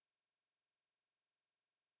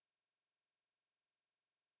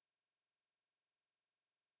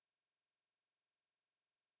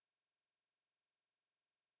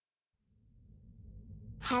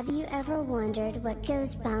Have you ever wondered what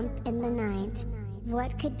goes bump in the night?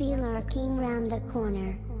 What could be lurking round the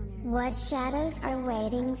corner? What shadows are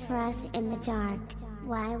waiting for us in the dark?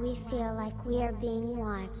 Why we feel like we are being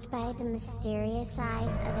watched by the mysterious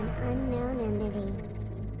eyes of an unknown entity?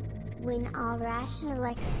 When all rational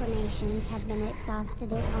explanations have been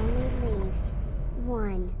exhausted, it only leaves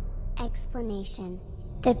one explanation: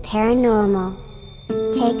 the paranormal.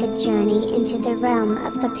 Take a journey into the realm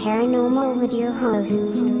of the paranormal with your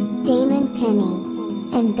hosts, Damon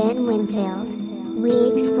Penny and Ben Winfield. We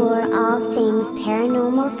explore all things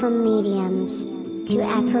paranormal, from mediums to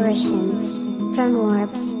apparitions, from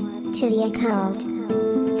orbs to the occult,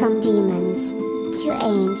 from demons to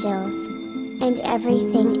angels, and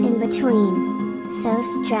everything in between. So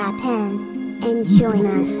strap in and join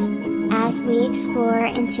us as we explore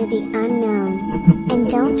into the unknown. And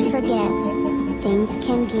don't forget, things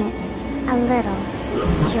can get a little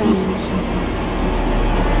strange.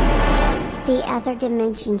 The Other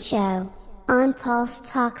Dimension Show on Pulse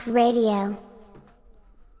Talk Radio.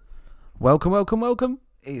 Welcome.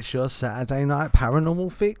 It's your Saturday night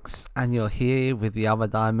paranormal fix, and you're here with the Other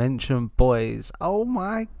Dimension boys. Oh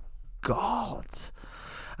my god.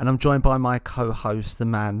 And I'm joined by my co-host, the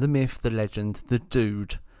man, the myth, the legend, the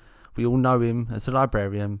dude. We all know him as the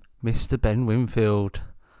librarian, Mr. Ben Winfield.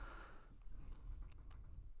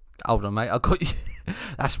 Hold on, mate. I got you.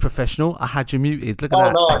 That's professional. I had you muted. Look at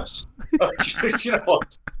that. Oh, nice. Do you know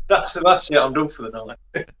what? That's it. I'm done for the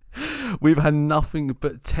night. We've had nothing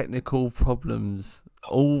but technical problems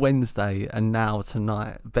all Wednesday, and now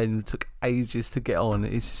tonight. Ben took ages to get on.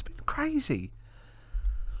 It's just been crazy.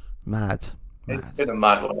 Mad. It's been a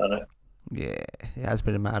mad one, hasn't it? Yeah, it has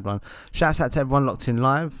been a mad one. Shouts out to everyone locked in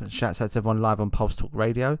live. Shouts out to everyone live on Pulse Talk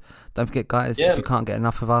Radio. Don't forget, guys, if you can't get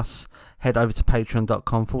enough of us, head over to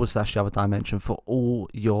patreon.com/The Other Dimension for all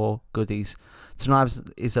your goodies. Tonight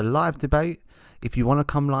is a live debate. If you want to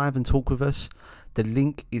come live and talk with us, the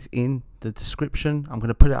link is in the description. I'm going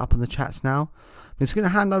to put it up on the chats now. I'm just going to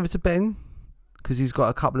hand over to Ben because he's got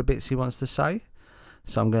a couple of bits he wants to say.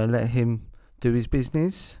 So I'm going to let him do his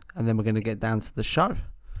business, and then we're going to get down to the show.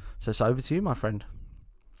 So it's over to you, my friend.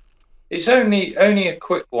 It's only a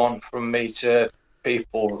quick one from me to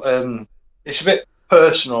people. It's a bit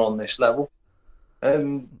personal on this level.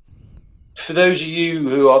 For those of you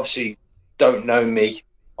who obviously don't know me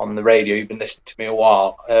on the radio, you've been listening to me a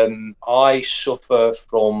while. I suffer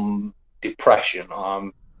from depression.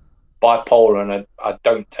 I'm bipolar, and I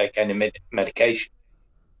don't take any medication.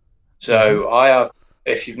 So I have,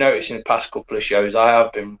 if you've noticed in the past couple of shows, I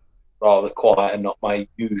have been rather quiet and not my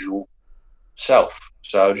usual self.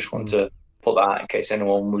 So I just want to put that out in case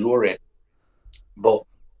anyone was worrying. But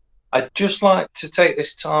I'd just like to take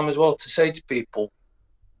this time as well to say to people,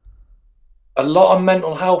 a lot of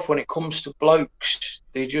mental health when it comes to blokes,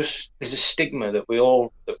 there's a stigma that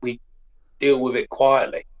we deal with it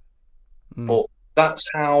quietly. But that's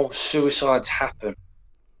how suicides happen,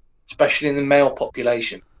 especially in the male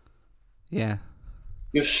population. Yeah.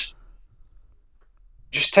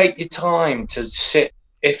 Just take your time to sit.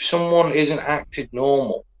 If someone isn't acting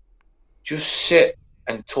normal, just sit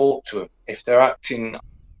and talk to them. If they're acting,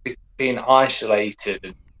 being isolated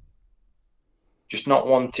and just not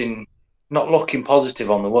looking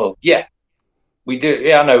positive on the world. Yeah, we do.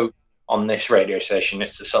 Yeah, I know on this radio station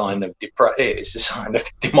it's a sign of it's a sign of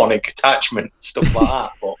demonic attachment, stuff like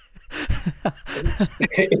that. But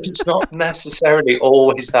it's not necessarily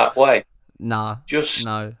always that way. No.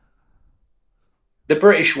 The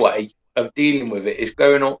British way of dealing with it is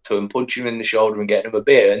going up to him, punching him in the shoulder and getting him a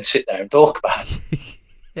beer and sit there and talk about it.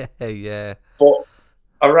 Yeah. But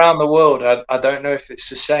around the world, I don't know if it's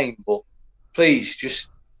the same, but please, just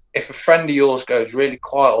if a friend of yours goes really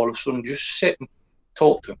quiet all of a sudden, just sit and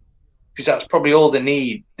talk to them, because that's probably all they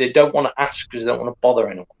need. They don't want to ask because they don't want to bother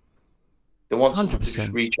anyone. They want someone to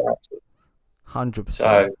just reach out to them. 100%.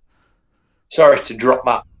 So, sorry to drop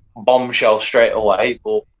that bombshell straight away,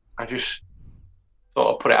 but I just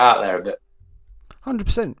thought I'd put it out there a bit.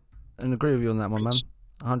 100%, and agree with you on that one, man.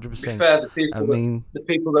 100%. To be fair, the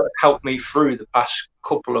people that helped me through the past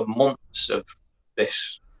couple of months of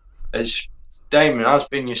this, as Damon has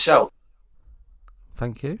been yourself.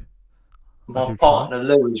 Thank you. My partner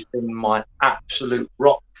Lou has been my absolute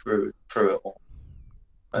rock through it all.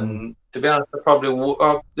 And to be honest,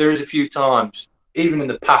 there is a few times, even in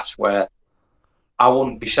the past, where I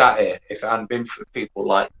wouldn't be sat here if it hadn't been for people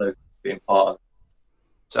like Lou being part of it.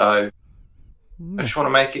 So I just want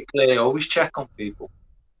to make it clear, always check on people.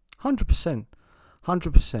 100%.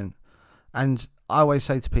 And I always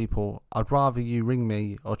say to people, I'd rather you ring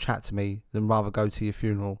me or chat to me than rather go to your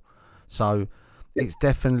funeral. So it's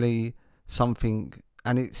definitely something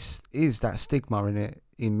and is that stigma in it,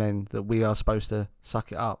 in men, that we are supposed to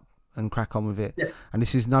suck it up and crack on with it. Yeah. And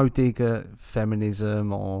this is no dig at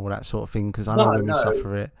feminism or that sort of thing, because I know women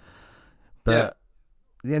suffer it. But at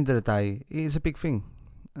the end of the day, it is a big thing.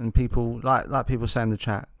 And people, like people say in the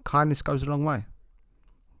chat, kindness goes a long way.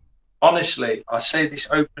 Honestly, I say this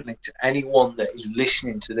openly to anyone that is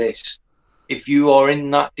listening to this. If you are in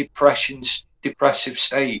that depressive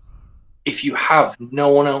state, if you have no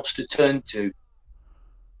one else to turn to,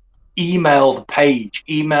 email the page,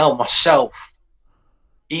 email myself,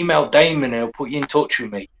 email Damon, he'll put you in touch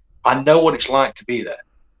with me. I know what it's like to be there.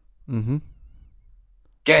 Mm-hmm.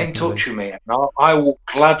 Get in touch with me, and I will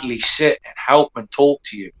gladly sit and help and talk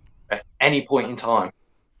to you at any point in time.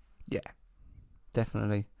 Yeah,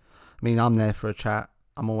 definitely. I mean, I'm there for a chat.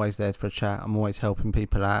 I'm always there for a chat. I'm always helping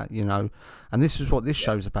people out, you know. And this is what this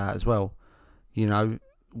show's about as well. You know,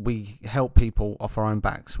 we help people off our own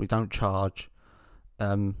backs. We don't charge.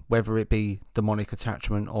 Whether it be demonic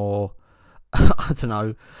attachment or I don't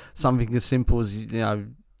know, something as simple as, you know,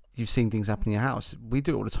 you've seen things happen in your house. We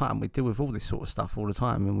do it all the time. We deal with all this sort of stuff all the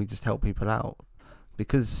time, and we just help people out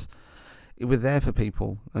because we're there for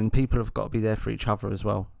people, and people have got to be there for each other as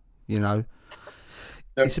well. You know,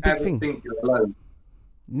 it's a big thing. Think you're alone.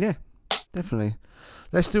 Yeah, definitely.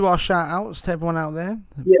 Let's do our shout outs to everyone out there.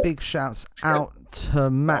 Yeah. Big shouts out to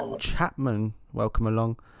Matt Chapman. Welcome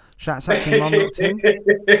along. Shouts out to my mum.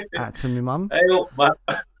 Out to my mum. Hey, Matt.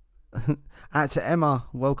 Out to Emma.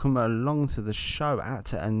 Welcome along to the show. Out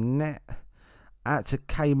to Annette. Out to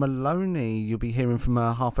Kay Maloney. You'll be hearing from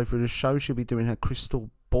her halfway through the show. She'll be doing her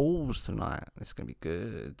crystal balls tonight. It's going to be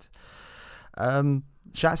good.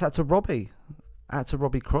 Shouts out to Robbie. Out to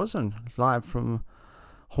Robbie Crossan. Live from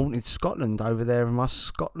Haunted Scotland over there in my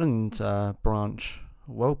Scotland branch.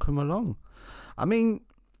 Welcome along. I mean,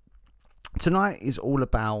 tonight is all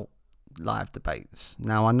about live debates.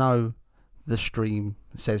 Now, I know the stream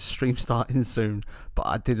says stream starting soon, but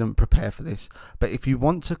I didn't prepare for this. But if you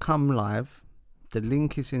want to come live, the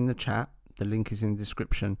link is in the chat. The link is in the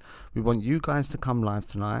description. We want you guys to come live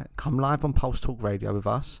tonight. Come live on Pulse Talk Radio with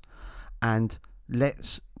us, and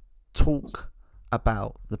let's talk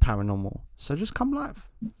about the paranormal. So just come live.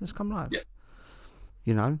 Just come live. Yeah.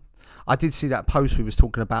 You know, I did see that post we was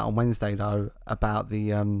talking about on Wednesday though, about the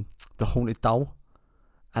haunted doll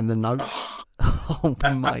and the note. Oh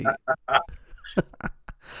mate.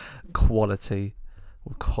 Quality.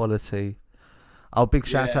 Oh, big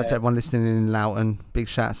shouts out to everyone listening in Loughton. Big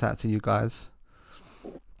shouts out to you guys.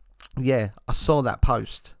 Yeah, I saw that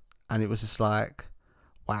post and it was just like,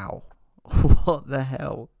 wow, what the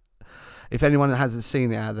hell? If anyone hasn't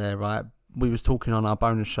seen it out there, right, we was talking on our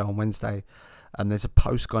bonus show on Wednesday, and there's a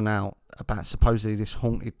post gone out about supposedly this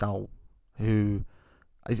haunted doll who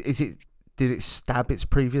did it stab its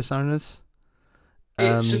previous owners?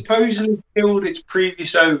 It supposedly killed its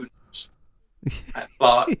previous owners.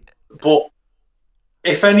 but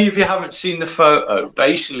if any of you haven't seen the photo,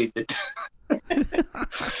 basically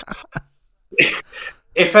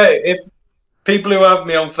if people who have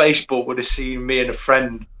me on Facebook would have seen me and a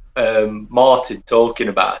friend, Martin, talking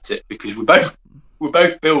about it, because we're both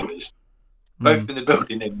builders, both in the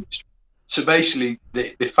building industry. So basically, they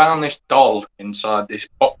found this doll inside this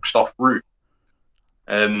boxed off room.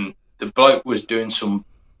 The bloke was doing some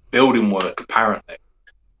building work, apparently.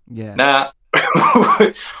 Yeah. Now,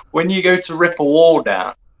 when you go to rip a wall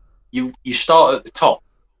down, you start at the top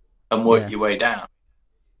and work your way down.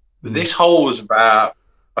 But this hole was about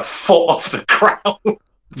a foot off the ground.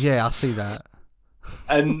 Yeah, I see that.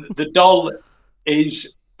 And the doll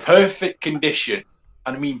is perfect condition.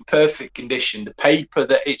 And I mean perfect condition. The paper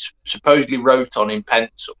that it's supposedly wrote on in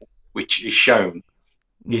pencil, which is shown,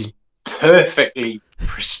 is perfectly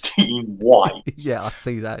pristine white. Yeah, I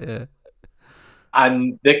see that, yeah.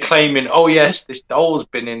 And they're claiming, oh yes, this doll's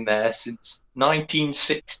been in there since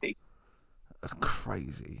 1960.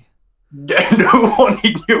 Crazy. No one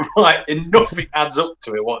in your right, and nothing adds up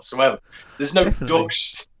to it whatsoever. There's no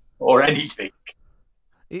dust or anything.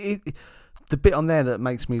 The bit on there that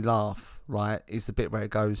makes me laugh, right, is the bit where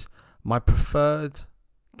it goes, my preferred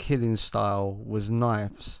killing style was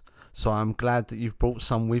knives, so I'm glad that you've brought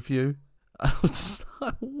some with you. I was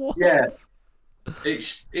like, what? Yeah,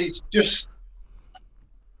 it's just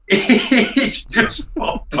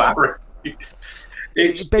barbaric.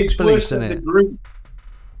 It's worse than the group.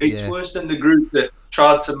 It's worse than the group that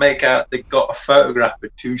tried to make out they got a photograph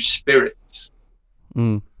of two spirits.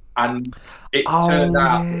 And it turned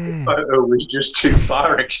out the photo was just two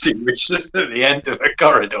fire extinguishers at the end of the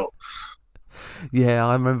corridor. Yeah,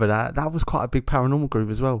 I remember that. That was quite a big paranormal group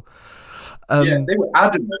as well. Yeah, they were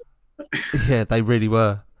adamant. Yeah, they really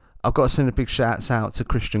were. I've got to send a big shouts out to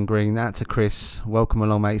Christian Green, out to Chris. Welcome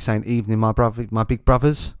along, mate. Saying evening, my big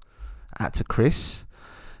brothers. Out to Chris.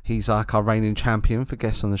 He's like our reigning champion for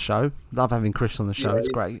guests on the show. Love having Chris on the show. It's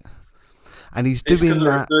great. And he's doing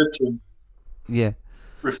that.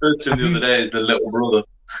 Referred to him the other day as the little brother.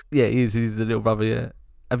 Yeah, he's the little brother. Yeah.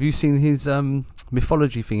 Have you seen his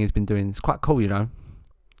mythology thing he's been doing? It's quite cool, you know.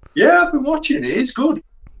 Yeah, I've been watching it. It's good.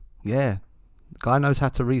 Yeah, the guy knows how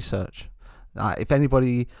to research. If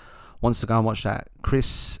anybody wants to go and watch that,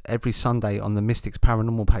 Chris every Sunday on the Mystics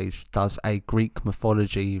Paranormal page does a Greek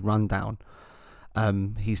mythology rundown.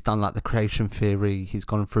 He's done like the creation theory. He's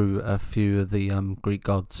gone through a few of the Greek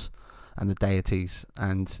gods and the deities,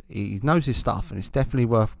 and he knows his stuff. And it's definitely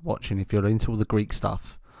worth watching if you're into all the Greek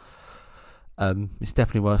stuff. It's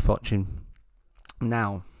definitely worth watching.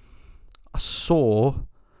 Now, I saw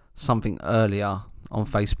something earlier on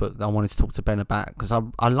Facebook that I wanted to talk to Ben about, because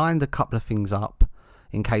I lined a couple of things up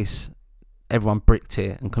in case everyone bricked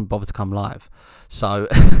it and couldn't bother to come live. So,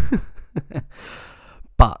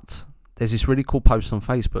 but there's this really cool post on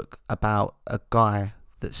Facebook about a guy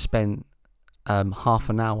that spent half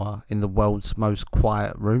an hour in the world's most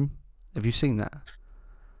quiet room. Have you seen that?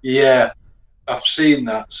 Yeah, I've seen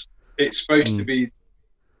that. It's supposed to be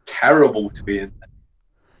terrible to be in there.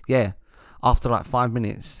 Yeah. After like 5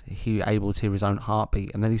 minutes, he was able to hear his own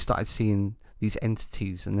heartbeat, and then he started seeing these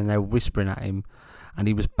entities, and then they were whispering at him, and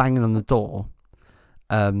he was banging on the door,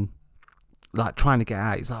 like trying to get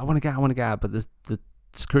out. He's like, I want to get out, but the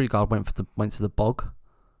security guard went to the bog,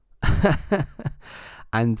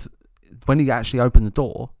 and when he actually opened the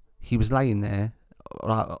door, he was laying there,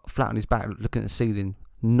 like flat on his back, looking at the ceiling,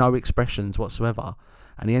 no expressions whatsoever,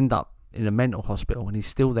 and he ended up in a mental hospital, and he's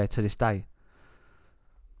still there to this day.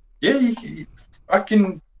 Yeah, I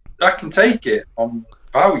can take it on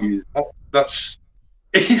value.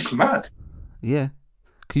 It's mad. Yeah.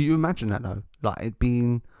 Can you imagine that though? Like it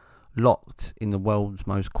being locked in the world's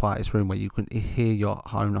most quietest room where you can hear your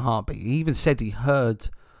own heartbeat. He even said he heard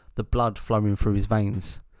the blood flowing through his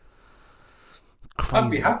veins. Crazy.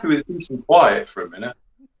 I'd be happy with peace and quiet for a minute.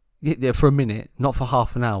 Yeah, for a minute, not for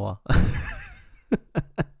half an hour.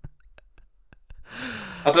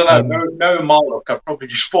 I don't know. No my luck, I'd probably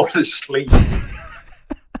just fall asleep.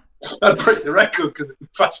 I'd break the record because I'm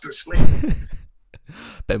fast asleep.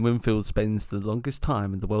 Ben Winfield spends the longest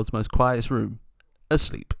time in the world's most quietest room,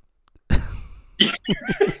 asleep. It's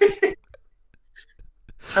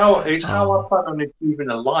how I plan on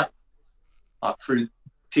achieving a life, like through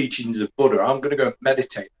teachings of Buddha. I'm going to go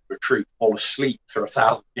meditate, retreat, fall asleep for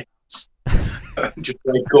 1,000 years, and just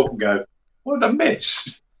wake up and go, "What did I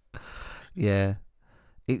miss?" Yeah.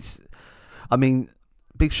 Big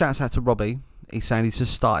shouts out to Robbie. He's saying he's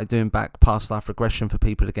just started doing back past life regression for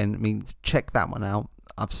people again. I mean, check that one out.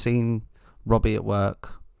 I've seen Robbie at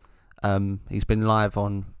work. He's been live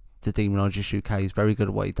on the Demonologist UK. He's very good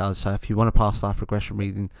at what he does. So if you want a past life regression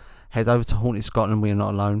reading, head over to Haunted Scotland. We are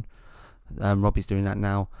not alone. Robbie's doing that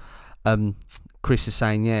now. Chris is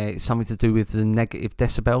saying, yeah, it's something to do with the negative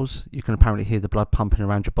decibels. You can apparently hear the blood pumping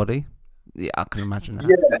around your body. Yeah, I can imagine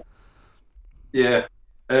that. Yeah.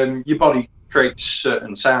 Your body creates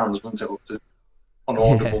certain sounds, doesn't it, up to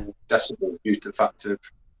unaudible decibel due to the fact of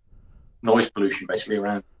noise pollution basically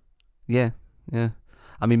around. Yeah.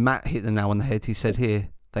 I mean, Matt hit the nail on the head. He said here,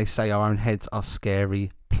 they say our own heads are scary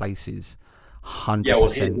places. 100%. Yeah, well,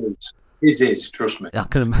 his is, trust me.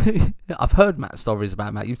 I've heard Matt's stories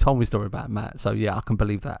about Matt. You've told me a story about Matt, so yeah, I can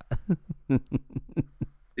believe that.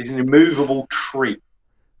 He's an immovable tree.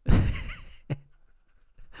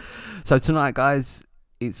 So tonight, guys,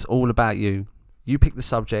 it's all about you. You pick the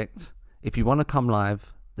subject. If you want to come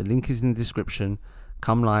live, the link is in the description.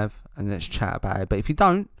 Come live and let's chat about it. But if you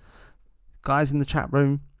don't, guys in the chat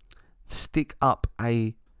room, stick up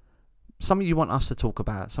something you want us to talk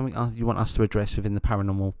about, something you want us to address within the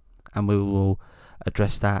paranormal, and we will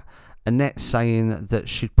address that. Annette saying that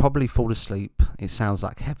she'd probably fall asleep. It sounds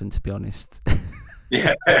like heaven, to be honest.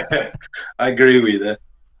 Yeah, I agree with you there.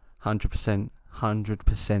 100%.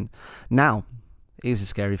 Now, here's a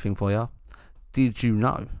scary thing for you. Did you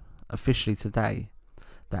know, officially today,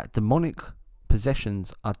 that demonic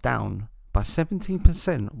possessions are down by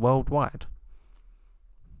 17% worldwide?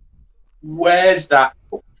 Where's that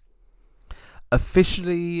from?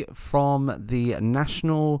 Officially from the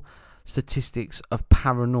National Statistics of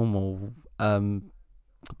Paranormal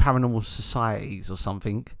Societies or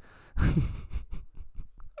something.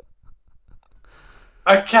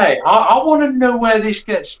 Okay, I want to know where this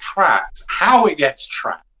gets tracked, how it gets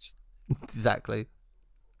tracked. Exactly.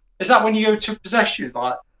 Is that when you go to possession,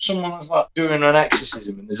 like someone's like doing an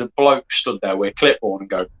exorcism and there's a bloke stood there with a clipboard and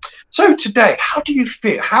go, so today, how do you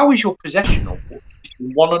feel? How is your possession of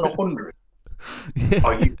 1 and 100? Yeah.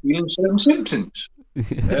 Are you feeling certain symptoms?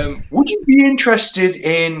 Yeah. Would you be interested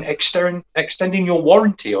in extending your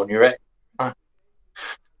warranty on your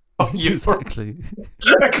Exactly.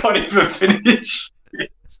 I can't even finish.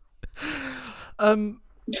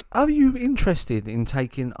 Are you interested in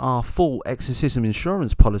taking our full exorcism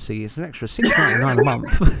insurance policy? It's an extra $6.99 a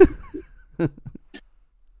month.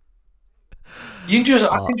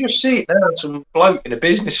 I can just see it there. Some bloke in a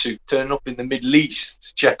business suit turning up in the Middle East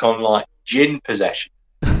to check on like jinn possession.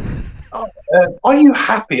 Are you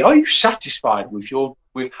happy? Are you satisfied with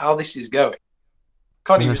how this is going?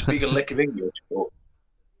 Can't even speak a lick of English. But...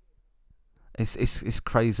 It's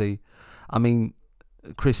crazy. I mean,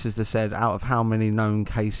 Chris has just said, out of how many known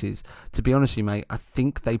cases, to be honest with you, mate, I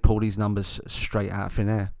think they pull these numbers straight out of thin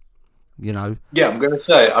air. You know? Yeah, I'm going to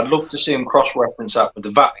say, I'd love to see them cross-reference that with the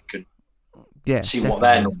Vatican. Yeah, see definitely. What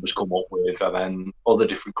their numbers come up with, and then other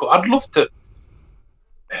different. I'd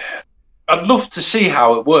love to see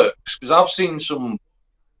how it works, because I've seen some.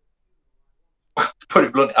 To put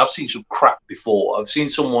it bluntly, I've seen some crap before. I've seen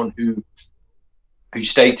someone who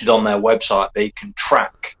stated on their website they can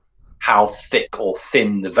track how thick or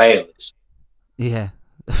thin the veil is. Yeah.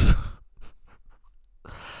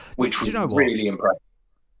 Which was really impressive.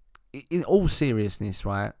 In all seriousness,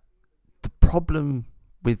 right, the problem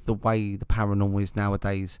with the way the paranormal is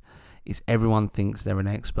nowadays is everyone thinks they're an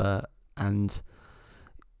expert, and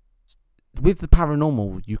with the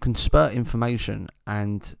paranormal you can spurt information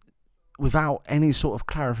and without any sort of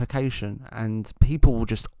clarification, and people will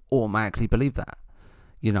just automatically believe that.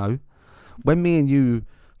 You know, when me and you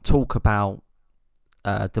talk about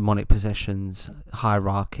demonic possessions,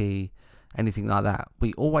 hierarchy, anything like that,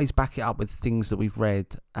 we always back it up with things that we've read,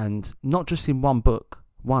 and not just in one book,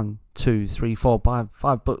 1, 2, 3, 4,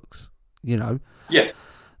 5 books, you know. Yeah.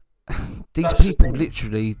 These people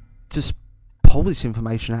literally just pull this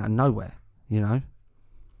information out of nowhere, you know.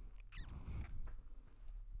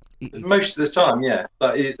 Most of the time, yeah,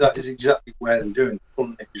 that is exactly where they're doing,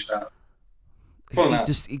 pulling it just out.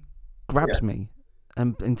 It grabs me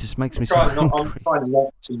and just makes me so angry. I'm trying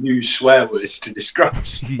not to use swear words to describe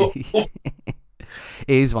stuff.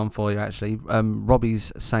 Here's one for you, actually.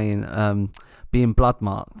 Robbie's saying, being blood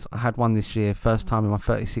marked. I had one this year, first time in my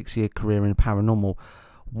 36-year career in paranormal.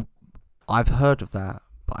 I've heard of that,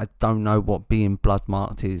 but I don't know what being blood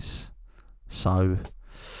marked is. So,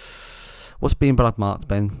 what's being blood marked,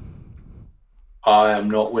 Ben? I am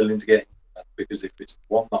not willing to get into that, because if it's the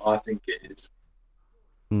one that I think it is,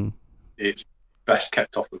 it's best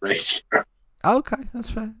kept off the radio. Okay, that's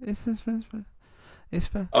fair. It's fair. It's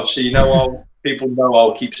fair. Obviously, people know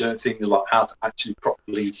I'll keep certain things like how to actually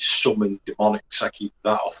properly summon demonics. I keep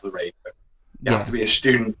that off the radio. You have to be a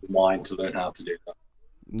student of mine to learn how to do that.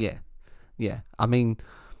 Yeah. I mean,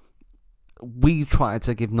 we try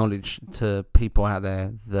to give knowledge to people out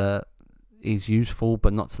there that is useful,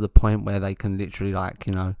 but not to the point where they can literally, like,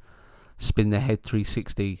 you know, spin their head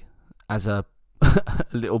 360 as a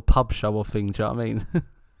little pub show or thing. Do you know what I mean?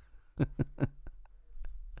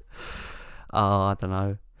 I don't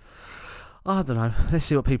know. Let's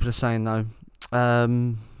see what people are saying though.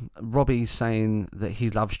 Robbie's saying that he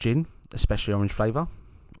loves gin, especially orange flavour.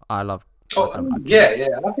 I love. Yeah.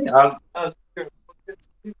 I think I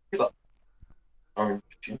love orange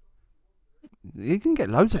gin. You can get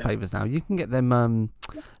loads of flavours now. You can get them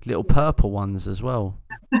little purple ones as well.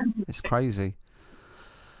 It's crazy.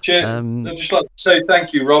 Cheers. I'd just like to say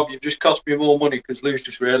thank you, Rob. You've just cost me more money because Lou's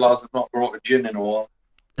just realised I've not brought a gin in a while.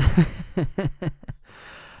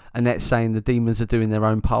 Annette's saying the demons are doing their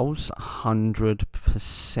own polls.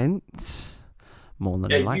 100%. More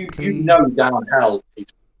than likely. You know down hell.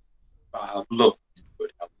 I love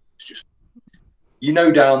it. It's just, you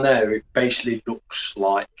know, down there it basically looks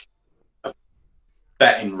like a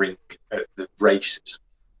betting rink at the races.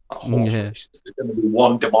 Races. There's going to be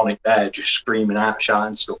one demonic there just screaming out,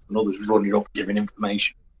 shouting stuff, and others running up giving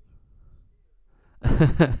information.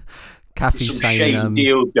 Kathy's saying shady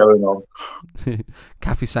deal going on.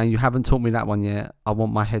 Kathy's saying, you haven't taught me that one yet. I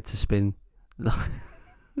want my head to spin.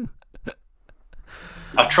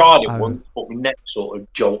 I tried it once, but my neck sort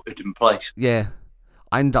of jolted in place. Yeah,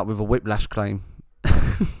 I ended up with a whiplash claim.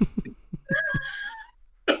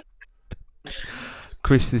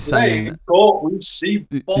 Chris is saying, in court we see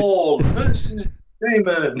Paul versus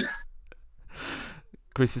Damon.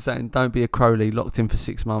 Chris is saying, don't be a Crowley, locked in for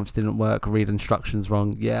 6 months, didn't work, read instructions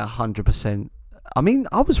wrong. Yeah, 100%. I mean,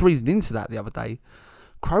 I was reading into that the other day.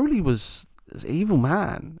 Crowley was an evil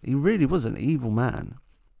man. He really was an evil man.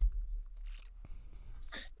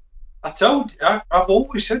 I've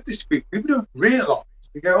always said this to people. People don't realise.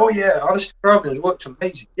 They go, "Oh yeah, Alistair Crowther's worked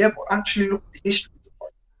amazing." Yeah, but actually look at the history of the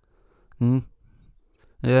place.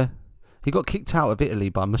 Yeah, he got kicked out of Italy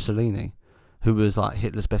by Mussolini, who was like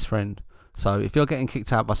Hitler's best friend. So if you're getting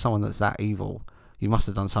kicked out by someone that's that evil, you must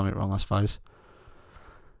have done something wrong, I suppose.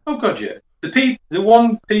 Oh God, yeah. The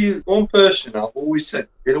one person I've always said,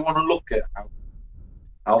 you don't want to look at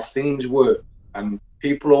how things work, and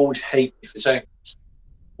people always hate me for saying this.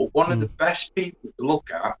 But one of the best people to look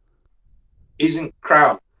at isn't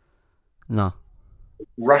Crowther. No.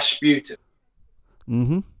 Rasputin.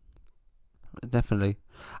 Definitely.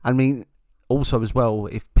 I mean, also as well,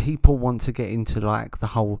 if people want to get into like the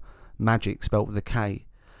whole magic spelled with a K,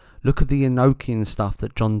 look at the Enochian stuff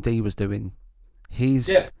that John Dee was doing.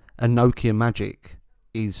 His Enochian magic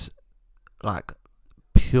is like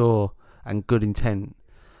pure and good intent,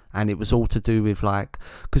 and it was all to do with like,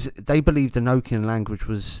 because they believed Enochian language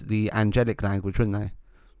was the angelic language, weren't they?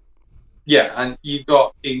 Yeah, and you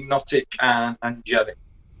got Enotic and angelic.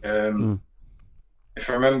 If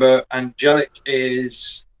I remember, angelic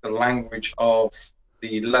is the language of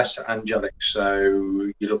the lesser angelic.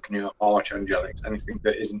 So you're looking at archangelics, anything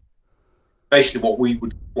that isn't basically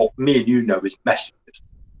what me and you know is messengers.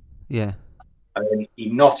 Yeah. And then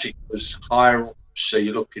Enotic was higher up, so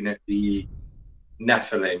you're looking at the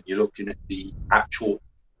Nephilim, you're looking at the actual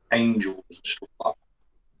angels and stuff like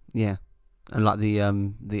that. Yeah. And like the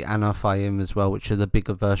Anaphaim as well, which are the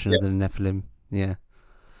bigger version of the Nephilim. Yeah.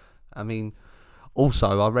 I mean,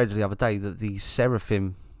 also, I read the other day that the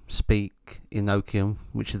Seraphim speak Enochian,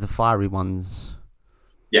 which are the fiery ones.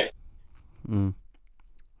 Yeah.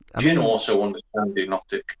 Jinn also understand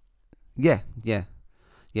Enotic. Yeah.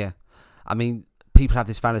 I mean, people have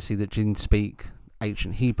this fallacy that Jinn speak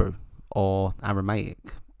ancient Hebrew or Aramaic,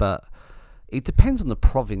 but it depends on the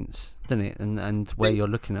province, doesn't it? And where you're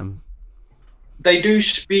looking at them. They do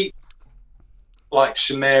speak like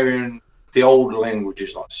Sumerian, the older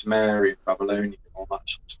languages like Sumerian, Babylonian, all that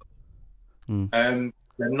sort of stuff.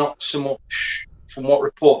 They're not so much, from what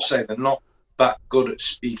reports say, they're not that good at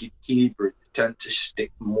speaking Hebrew. They tend to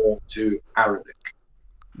stick more to Arabic.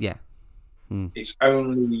 Yeah. It's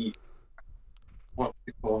only what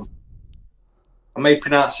people. I may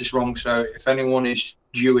pronounce this wrong, so if anyone is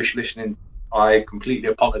Jewish listening, I completely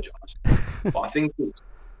apologise. But I think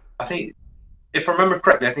if I remember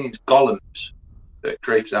correctly, I think it's golems that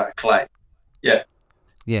created out of clay. Yeah.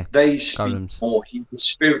 They speak golems. More.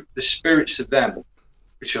 The spirits of them,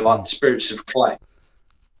 which are like the spirits of clay.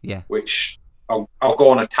 Yeah. Which I'll go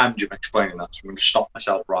on a tangent explaining that, so I'm going to stop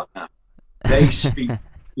myself right now. They speak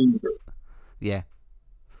Hebrew. Yeah.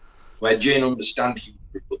 Where Jinn understand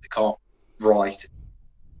Hebrew, but they can't write it.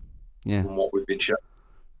 Yeah. From what we've been shown.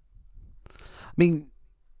 I mean,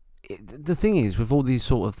 the thing is, with all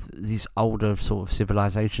these these older sort of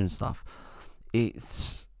civilization stuff, it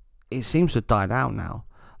seems to have died out now.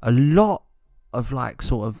 A lot of like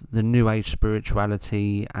sort of the New Age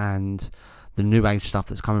spirituality and the New Age stuff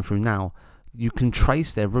that's coming through now, you can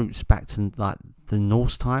trace their roots back to like the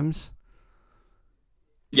Norse times.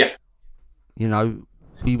 Yeah. You know,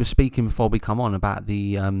 we were speaking before we come on about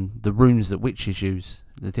the runes that witches use,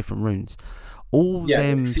 the different runes. All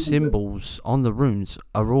them symbols on the runes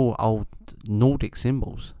are all old Nordic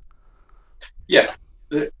symbols. Yeah.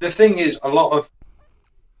 The thing is,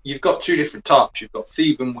 you've got two different types. You've got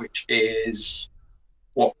Theban, which is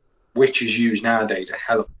what witches use nowadays, a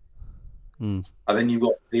Helen. And then you've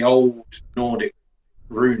got the old Nordic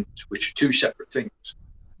runes, which are two separate things.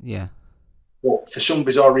 Yeah. But for some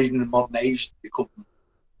bizarre reason, in the modern age, they become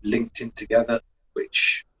linked in together,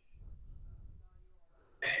 which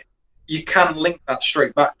you can link that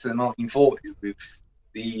straight back to the 1940s with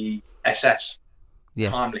the SS.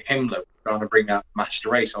 Heimlich Himmler trying to bring out master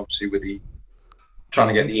race, obviously, with trying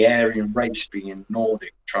to get the Aryan race being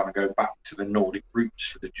Nordic, trying to go back to the Nordic roots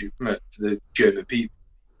for the German people.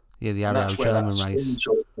 Yeah, the Aryan-German race.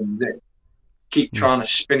 Sort of comes in. Keep trying to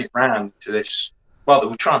spin it round to this. Well, they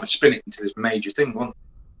were trying to spin it into this major thing, weren't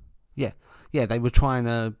they? Yeah, they were trying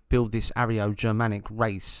to build this Aryo-Germanic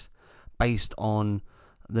race based on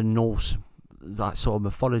the Norse like sort of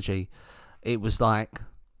mythology. It was like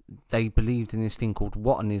they believed in this thing called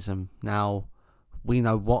Wotanism. Now, we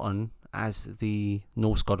know Wotan as the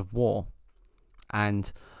Norse god of war,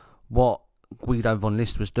 and what Guido von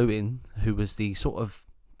List was doing, who was the sort of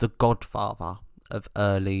the godfather of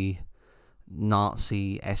early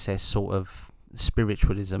Nazi SS sort of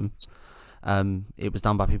spiritualism. It was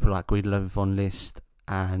done by people like Guido von List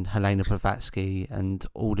and Helena Blavatsky and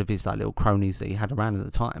all of his like little cronies that he had around at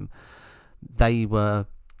the time. They were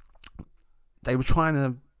trying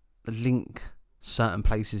to link certain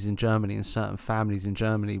places in Germany and certain families in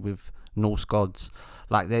Germany with Norse gods.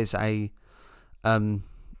 Like there's a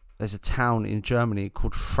town in Germany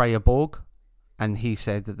called Freyaborg, and he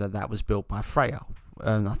said that was built by Freya.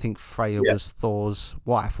 I think Freya was Thor's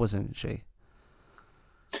wife, wasn't she?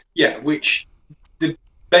 Yeah, which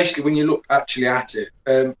basically, when you look actually at it,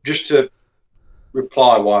 just to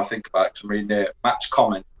reply what I think about it, 'cause I'm reading Matt's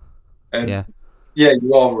comment. Yeah,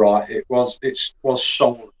 you are right. It was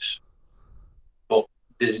soulless, but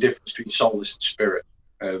there's a difference between soulless and spirit.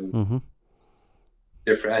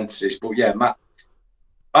 Different entities. But yeah, Matt,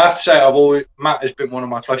 I have to say, Matt has been one of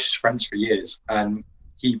my closest friends for years, and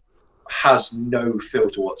he has no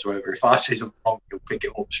filter whatsoever. If I say something wrong, he'll pick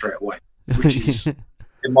it up straight away, which is,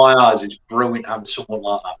 in my eyes, it's brilliant having someone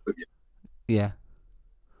like that with you. Yeah.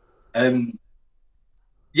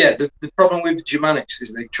 Yeah, the problem with Germanics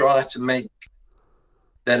is they try to make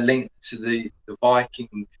their link to the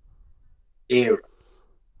Viking era.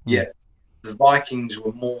 Yeah, the Vikings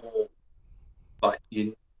were more like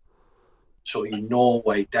in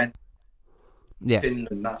Norway, Denmark,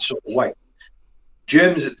 Finland, that sort of way.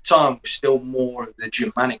 Germans at the time were still more of the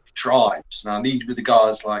Germanic tribes. Now, these were the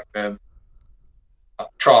guys like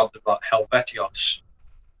tribes like Helvetios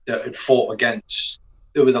that had fought against,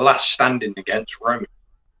 they were the last standing against Rome.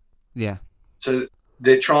 Yeah. So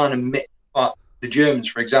they're trying to mix, like the Germans,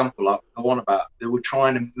 for example, like the one about, they were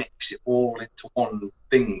trying to mix it all into one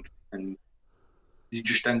thing, and you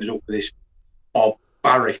just ended up with this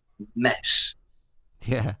barbaric mess.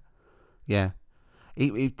 Yeah. Yeah.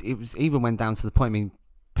 It was even went down to the point, I mean,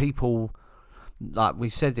 people, like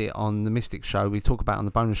we've said it on the Mystic show, we talk about it on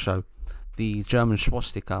the bonus show, the German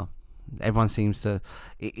swastika. Everyone seems to,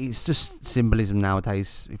 it's just symbolism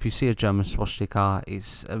nowadays. If you see a German swastika,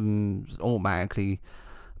 it's automatically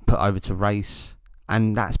put over to race,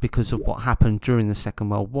 and that's because of what happened during the Second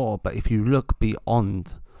World War. But if you look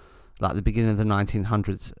beyond, like the beginning of the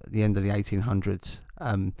 1900s, the end of the 1800s,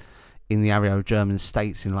 in the Aryo-German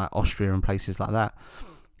states in like Austria and places like that,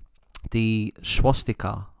 the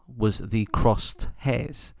swastika was the crossed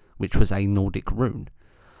hairs, which was a Nordic rune.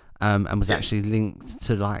 And was actually linked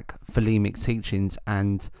to like Thelemic teachings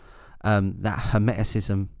and that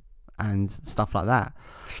Hermeticism and stuff like that.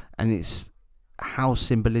 And it's how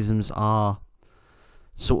symbolisms are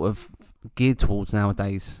sort of geared towards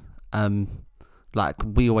nowadays. Like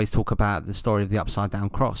we always talk about the story of the upside down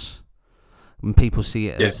cross. When people see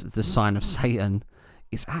it as the sign of Satan,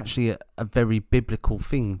 it's actually a very biblical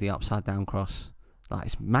thing, the upside down cross. Like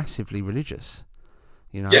it's massively religious,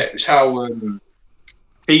 you know? Yeah, it's how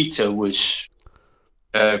Peter was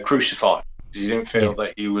crucified, because he didn't feel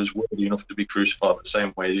that he was worthy enough to be crucified the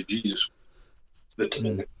same way as Jesus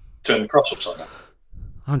turned the cross upside down.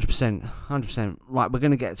 100%. Right, we're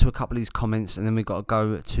going to get to a couple of these comments, and then we've got to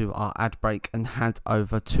go to our ad break and hand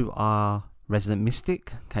over to our resident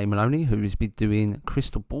mystic, Kay Maloney, who has been doing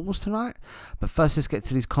crystal balls tonight. But first, let's get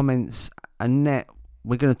to these comments. Annette,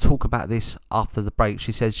 we're going to talk about this after the break.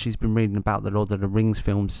 She says she's been reading about the Lord of the Rings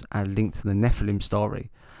films and linked to the Nephilim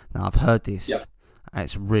story. Now, I've heard this, and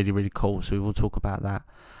it's really, really cool, so we will talk about that.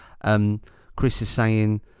 Chris is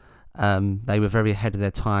saying they were very ahead of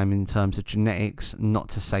their time in terms of genetics, not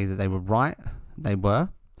to say that they were right. They were.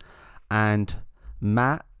 And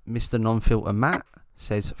Matt, Mr. Non-Filter Matt,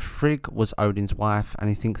 says Frigg was Odin's wife, and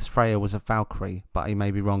he thinks Freya was a Valkyrie, but he may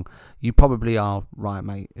be wrong. You probably are right,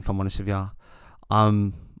 mate, if I'm honest with you.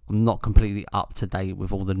 I'm not completely up to date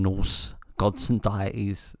with all the Norse gods and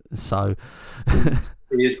deities, so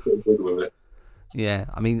he is pretty good with it. Yeah,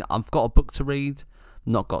 I mean, I've got a book to read,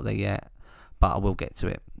 not got there yet, but I will get to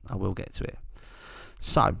it.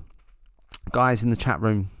 So, guys in the chat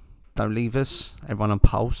room, don't leave us. Everyone on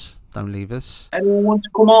Pulse, don't leave us. Anyone want to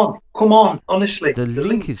come on, honestly. The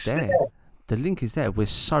link is there. The link is there. We're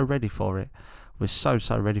so ready for it. We're so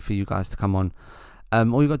ready for you guys to come on.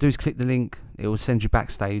 All you got to do is click the link. It will send you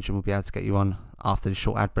backstage, and we'll be able to get you on after the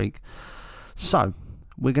short ad break. So,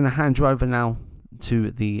 we're going to hand you over now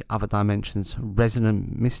to the Other Dimensions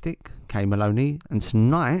resident mystic, Kay Maloney, and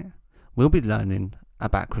tonight we'll be learning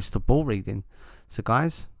about crystal ball reading. So,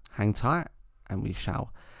 guys, hang tight, and we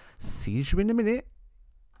shall see you in a minute.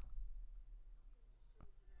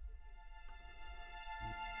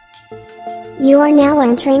 You are now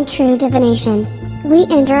entering True Divination. We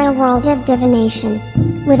enter a world of divination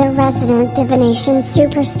with a resident divination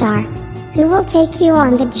superstar who will take you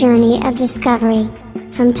on the journey of discovery,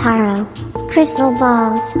 from tarot, crystal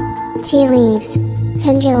balls, tea leaves,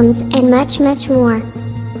 pendulums, and much more.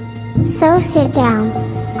 So sit down,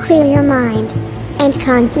 clear your mind, and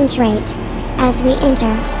concentrate as we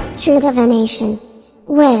enter True Divination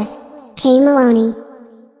with Kay Maloney.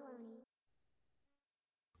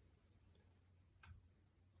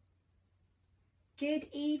 Good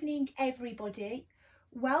evening, everybody.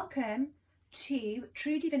 Welcome to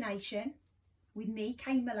True Divination with me,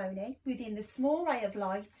 Kay Maloney, within the small ray of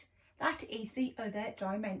light that is the other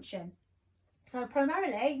dimension. So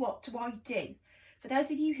primarily, what do I do? For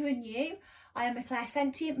those of you who are new, I am a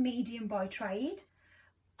clairsentient medium by trade.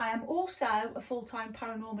 I am also a full-time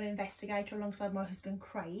paranormal investigator alongside my husband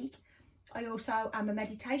Craig. I also am a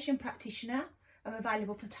meditation practitioner. I'm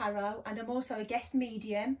available for tarot, and I'm also a guest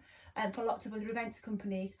medium for lots of other events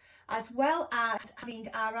companies, as well as having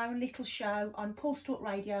our own little show on Pulse Talk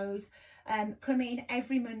Radios, coming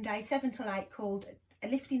every Monday 7 till 8, called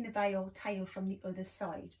Lifting the Veil, Tales from the Other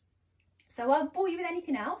Side. So I won't bore you with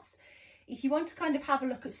anything else. If you want to kind of have a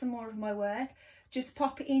look at some more of my work, just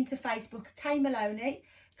pop it into Facebook, Kay Maloney,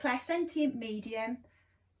 clairsentient medium,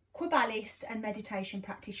 Quibbalist and meditation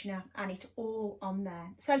practitioner, and it's all on there.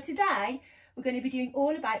 So today we're going to be doing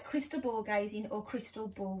all about crystal ball gazing or crystal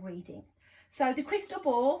ball reading. So the crystal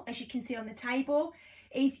ball, as you can see on the table,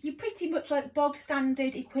 is you pretty much like bog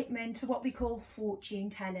standard equipment for what we call fortune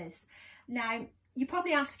tellers. Now you're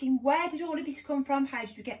probably asking, where did all of this come from? How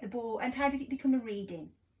did we get the ball, and how did it become a reading?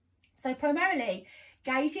 So primarily,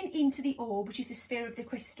 gazing into the orb, which is the sphere of the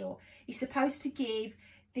crystal, is supposed to give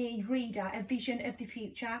the reader a vision of the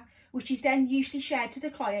future, which is then usually shared to the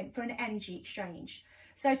client for an energy exchange.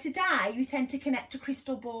 So today we tend to connect to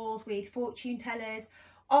crystal balls with fortune tellers,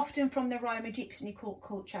 often from the Roma-Gypsy occult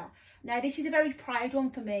culture. Now this is a very proud one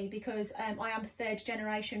for me because I am third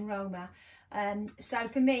generation Roma. So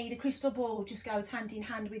for me, the crystal ball just goes hand in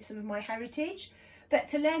hand with some of my heritage. But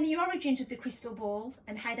to learn the origins of the crystal ball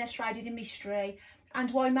and how they're shrouded in mystery, and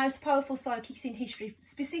why most powerful psychics in history,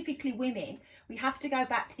 specifically women, we have to go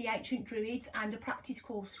back to the ancient druids and a practice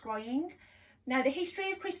called scrying. Now the history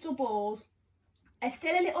of crystal balls are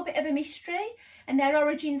still a little bit of a mystery, and their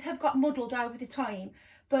origins have got muddled over the time.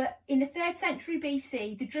 But in the 3rd century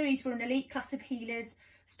BC, the druids were an elite class of healers,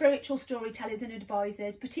 spiritual storytellers and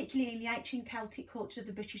advisors, particularly in the ancient Celtic culture of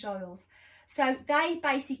the British Isles. So they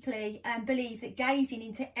basically believe that gazing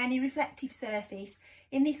into any reflective surface,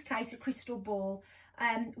 in this case a crystal ball,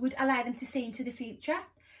 would allow them to see into the future.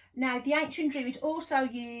 Now the ancient druids also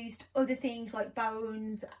used other things like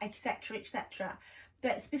bones, etc, etc,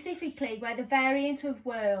 but specifically where the variant of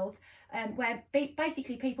world, where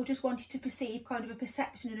basically people just wanted to perceive kind of a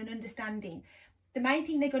perception and an understanding. The main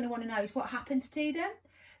thing they're going to want to know is what happens to them.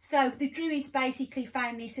 So the druids basically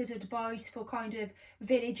found this as advice for kind of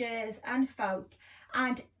villagers and folk,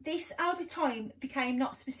 and this over time became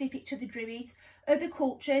not specific to the druids. Other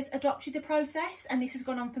cultures adopted the process, and this has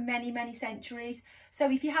gone on for many, many centuries. So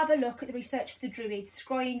if you have a look at the research for the druids,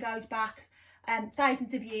 scrying goes back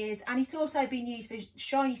thousands of years, and it's also been used for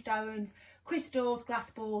shiny stones, crystals, glass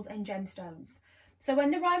balls and gemstones. So when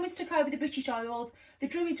the Romans took over the British Isles, the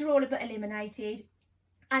druids were all but eliminated.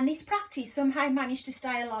 And this practice somehow managed to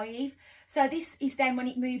stay alive. So this is then when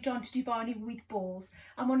it moved on to divining with balls.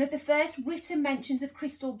 And one of the first written mentions of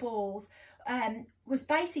crystal balls was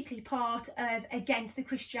basically part of Against the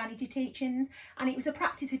Christianity teachings, and it was a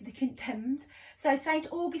practice of the condemned. So St.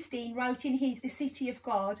 Augustine wrote in his The City of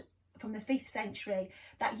God from the 5th century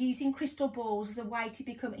that using crystal balls was a way to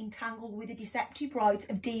become entangled with the deceptive rites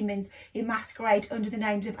of demons who masquerade under the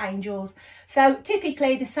names of angels. So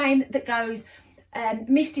typically the same that goes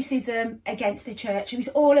mysticism against the church. It was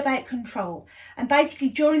all about control, and basically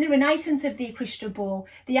during the renaissance of the crystal ball,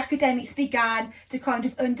 the academics began to kind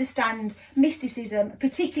of understand mysticism,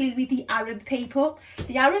 particularly with the Arab people.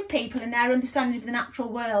 The Arab people and their understanding of the natural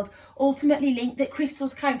world ultimately linked that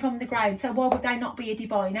crystals came from the ground, so why would they not be a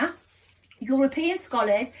diviner? European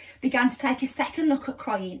scholars began to take a second look at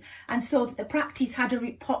scrying and saw that the practice had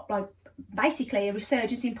basically a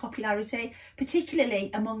resurgence in popularity, particularly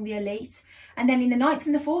among the elites. And then in the 9th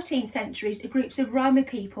and the 14th centuries, groups of Roma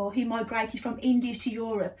people who migrated from India to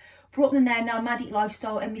Europe brought them their nomadic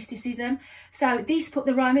lifestyle and mysticism. So this put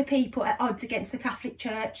the Roma people at odds against the Catholic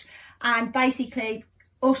Church, and basically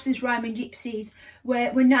us as Roman gypsies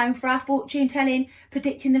were known for our fortune telling,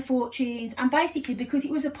 predicting the fortunes, and basically because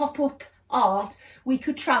it was a pop-up art, we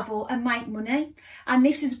could travel and make money. And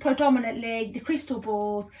this is predominantly the crystal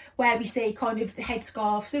balls, where we see kind of the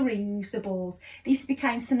headscarves, the rings, the balls. This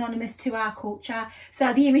became synonymous to our culture.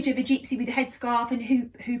 So the image of a gypsy with a headscarf and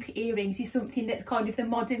hoop earrings is something that's kind of the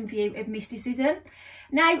modern view of mysticism.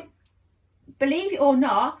 Now, believe it or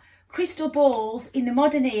not, crystal balls in the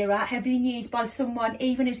modern era have been used by someone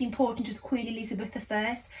even as important as Queen Elizabeth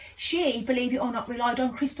I. She, believe it or not, relied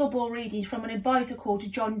on crystal ball readings from an advisor called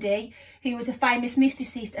John Dee, who was a famous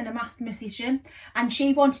mysticist and a mathematician, and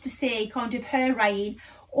she wanted to see kind of her reign.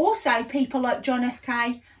 Also, people like John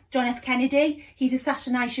F.K. John F. Kennedy, his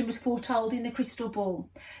assassination was foretold in the crystal ball.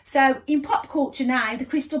 So in pop culture now, the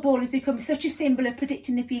crystal ball has become such a symbol of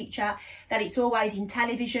predicting the future that it's always in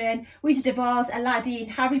television, Wizard of Oz, Aladdin,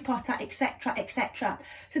 Harry Potter, etc., etc.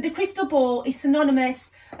 So the crystal ball is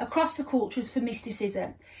synonymous across the cultures for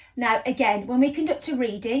mysticism. Now, again, when we conduct a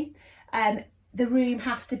reading, the room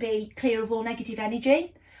has to be clear of all negative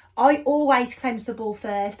energy. I always cleanse the ball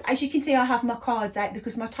first. As you can see, I have my cards out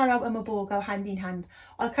because my tarot and my ball go hand in hand.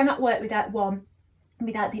 I cannot work without one and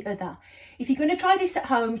without the other. If you're going to try this at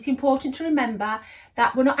home, it's important to remember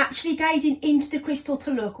that we're not actually gazing into the crystal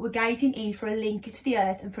to look, we're gazing in for a link to the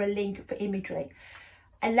earth and for a link for imagery.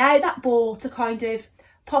 Allow that ball to kind of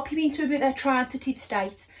pop you into a bit of a transitive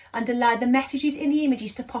state and allow the messages in the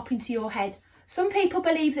images to pop into your head. Some people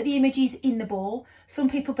believe that the image is in the ball. Some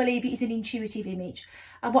people believe it is an intuitive image.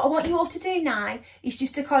 And what I want you all to do now is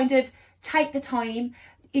just to kind of take the time.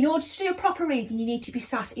 In order to do a proper reading, you need to be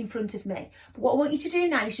sat in front of me. But what I want you to do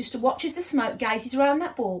now is just to watch as the smoke gazes around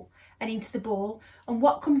that ball and into the ball and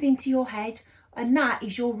what comes into your head. And that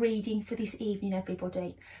is your reading for this evening,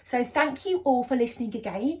 everybody. So thank you all for listening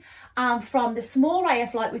again. And from the small ray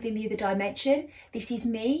of light within the other dimension, this is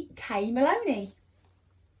me, Kay Maloney.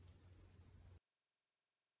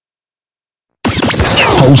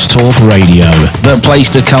 Pulse Talk Radio, the place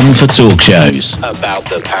to come for talk shows about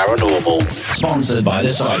the paranormal. Sponsored by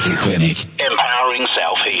The Psychic Clinic. Empowering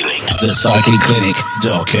self-healing.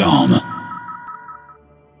 ThePsychicClinic.com.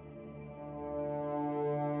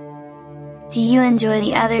 Do you enjoy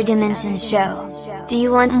the Other Dimension show? Do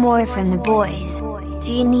you want more from the boys?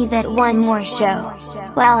 Do you need that one more show?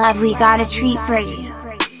 Well, have we got a treat for you?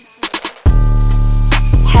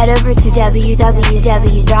 Head over to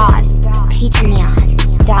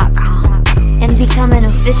www.patreon.com and become an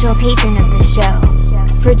official patron of the show.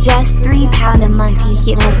 For just £3 a month you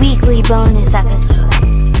get a weekly bonus episode.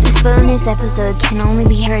 This bonus episode can only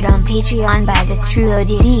be heard on Patreon by the true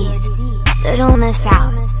ODDs, so don't miss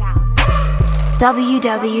out.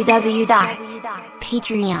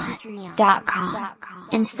 www.patreon.com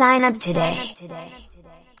and sign up today.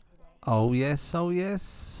 Oh yes,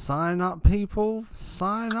 sign up people,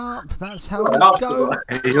 sign up, that's how we go.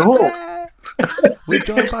 Yeah. We're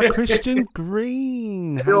joined by Christian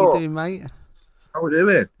Green. How you doing, mate? How we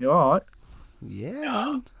doing? You alright? Yeah,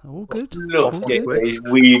 man, all good. Look all at good. his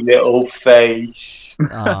wee little face.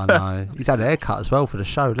 Oh no, he's had a haircut as well for the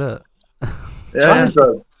show, look. Yeah.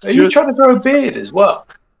 Are you trying to grow a beard as well?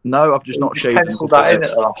 No, I've just not shaved. Penciled that in at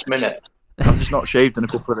the last minute. I've just not shaved in a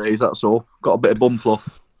couple of days, that's all. Got a bit of bum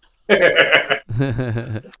fluff.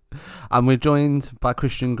 And we're joined by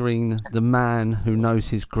Christian Green, the man who knows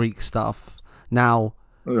his Greek stuff. Now,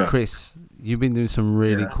 Yeah. Chris, you've been doing some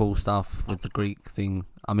really cool stuff with the Greek thing.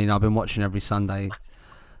 I mean, I've been watching every Sunday.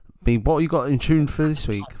 What have you got in tune for this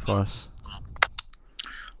week for us?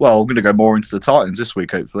 Well, I'm going to go more into the Titans this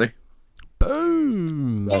week, hopefully.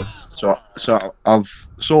 Boom! So I've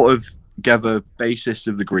sort of gathered basis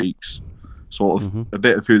of the Greeks, sort of a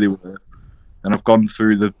bit of who they were. Then I've gone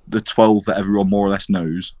through the 12 that everyone more or less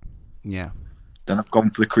knows. Yeah. Then I've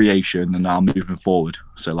gone for the creation, and now I'm moving forward.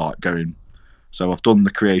 So I've done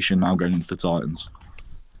the creation, now going into the Titans.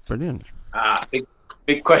 Brilliant.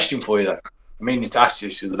 Big question for you though. I mean, to ask you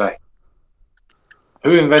this the other day.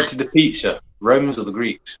 Who invented the pizza? Romans or the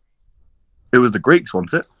Greeks? It was the Greeks,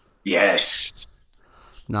 wasn't it? Yes.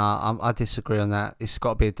 Nah, I disagree on that. It's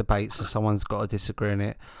got to be a debate, so someone's got to disagree on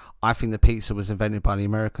it. I think the pizza was invented by the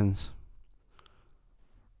Americans.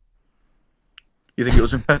 You think it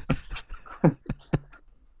was invented?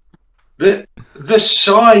 The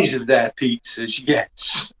size of their pizzas,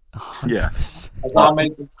 yes.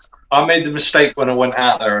 100%. I made the mistake when I went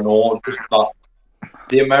out there and ordered. Like,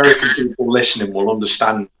 the American people listening will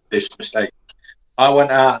understand this mistake. I went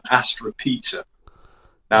out and asked for a pizza.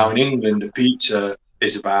 Now in England, a pizza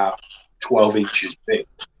is about 12 inches big.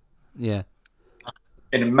 Yeah.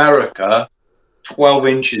 In America, 12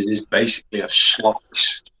 inches is basically a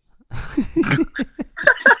slice.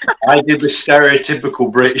 I did the stereotypical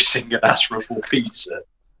British thing and asked for a full pizza.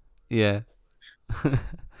 Yeah.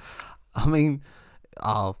 I mean,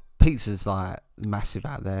 pizza's like massive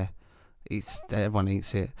out there. Everyone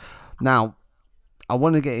eats it. Now, I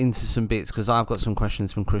want to get into some bits because I've got some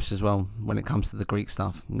questions from Chris as well when it comes to the Greek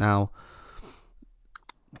stuff. Now,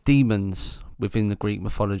 demons within the Greek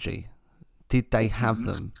mythology, did they have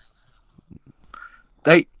them?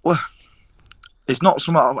 It's not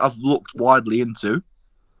something I've looked widely into,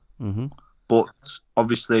 but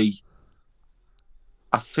obviously,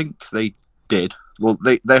 I think they did. Well,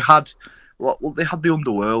 they had the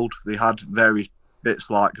underworld. They had various bits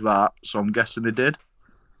like that. So I'm guessing they did.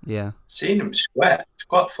 Yeah. Seeing them sweat, it's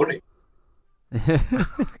quite funny.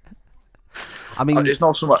 I mean, it's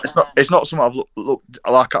not something. It's not something I've looked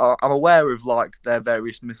like. I'm aware of like their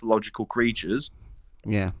various mythological creatures.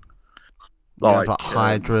 Yeah. Like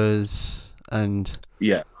hydras and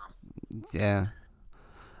yeah.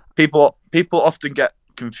 People often get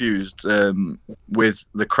confused with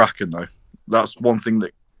the Kraken, though. That's one thing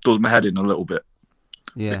that does my head in a little bit.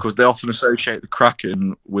 Yeah. Because they often associate the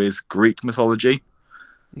Kraken with Greek mythology.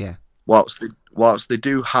 Yeah. Whilst they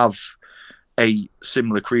do have a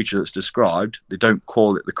similar creature that's described, they don't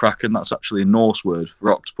call it the Kraken. That's actually a Norse word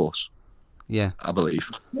for octopus. Yeah. I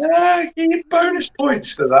believe. Yeah, give you bonus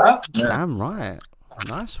points for that. Yeah. Damn right.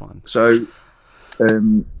 Nice one. So,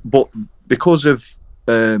 but because of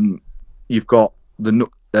you've got the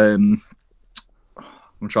I'm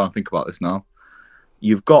trying to think about this now.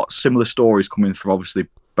 You've got similar stories coming from obviously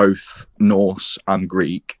both Norse and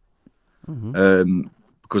Greek,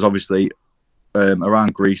 because obviously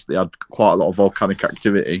around Greece they had quite a lot of volcanic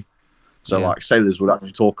activity. So like sailors would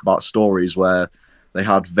actually talk about stories where they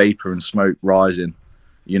had vapor and smoke rising,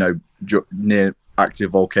 near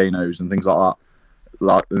active volcanoes and things like that.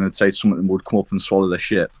 Like, and they'd say something would come up and swallow their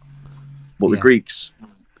ship. But the Greeks'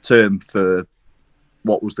 term for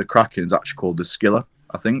what was the Kraken is actually called the Scylla,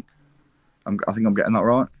 I think. I think I'm getting that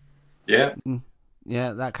right. Yeah.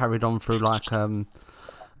 Yeah, that carried on through like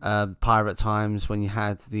pirate times when you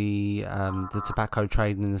had the tobacco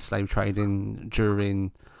trading and the slave trading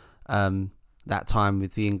during that time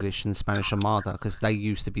with the English and Spanish Armada, because they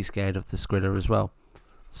used to be scared of the Scylla as well.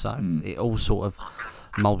 So it all sort of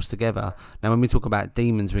molds together. Now, when we talk about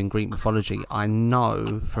demons in Greek mythology, I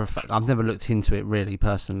know for a fact, I've never looked into it really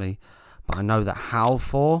personally, but I know that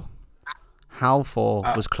Halfor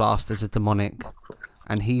was classed as a demonic,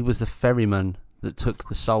 and he was the ferryman that took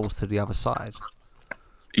the souls to the other side.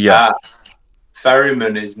 Yeah.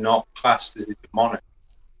 Ferryman is not classed as a demonic.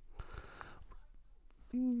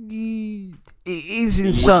 It is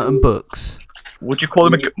in certain books. Would you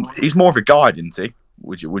call him he's more of a guide, isn't he?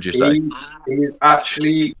 Would you say? He is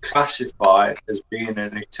actually classified as being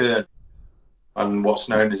an Eternal and what's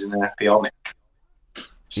known as an Epionic.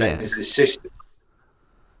 Same as the system.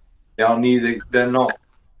 They're not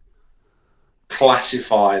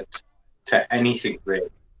classified to anything really,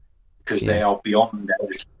 because they are beyond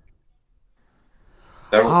everything.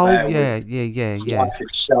 They're up there with life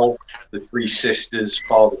itself, the three sisters,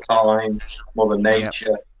 Father Time, Mother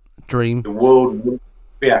Nature, Dream. The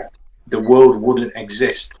world wouldn't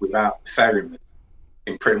exist without the ferryman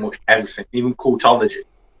in pretty much everything. Even cultology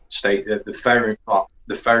state that the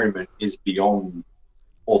ferryman is beyond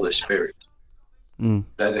other spirits.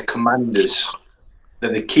 They're the commanders.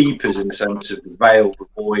 They're the keepers in the sense of the veil, the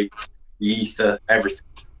void, the ether, everything.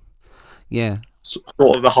 Yeah. Sort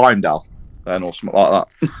of the Heimdall, then, or something like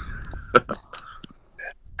that.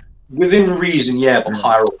 Within reason, but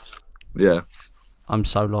higher up. Yeah. I'm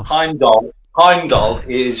so lost. Heimdall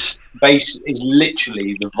is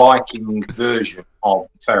literally the Viking version of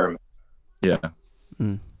ferryman. Yeah.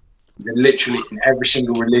 Literally in every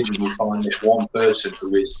single religion you find this one person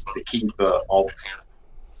who is the keeper of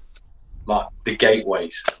like the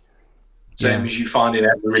gateways. Same as you find in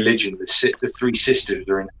every religion, the three sisters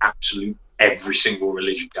are in absolute every single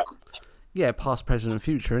religion. Yeah, past, present, and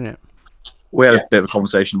future, innit? We had a bit of a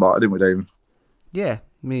conversation about it, didn't we, David? Yeah,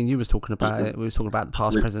 me and you was talking about it. We was talking about the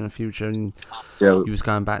past, present, and future, and you was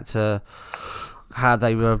going back to how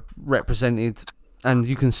they were represented. And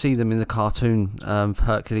you can see them in the cartoon of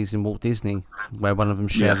Hercules and Walt Disney, where one of them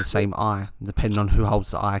share the same eye. Depending on who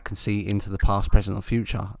holds the eye, can see into the past, present, or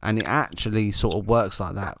future. And it actually sort of works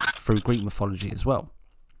like that through Greek mythology as well.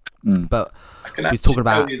 But we're talking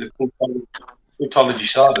about the cultology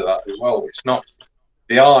side of that as well. It's not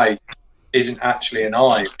the eye isn't actually an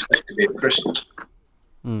eye. It's said to be a crystal.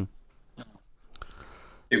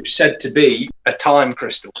 It was said to be a time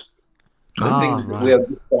crystal. The things that we are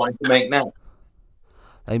trying to make now.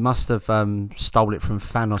 They must have stole it from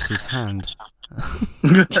Thanos' hand.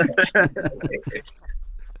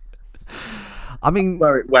 I mean,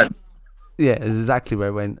 where it went. Yeah, it's exactly where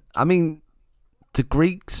it went. I mean, the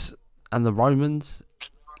Greeks and the Romans,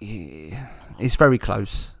 it's very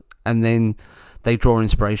close. And then they draw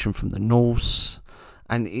inspiration from the Norse.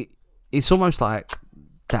 And it's almost like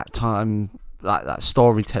that time, like that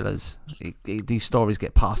storytellers. These stories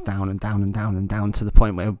get passed down and down and down and down to the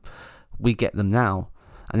point where we get them now.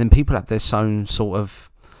 And then people have their own sort of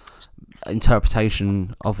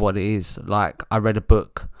interpretation of what it is. Like, I read a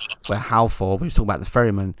book where Halfor, we was talking about the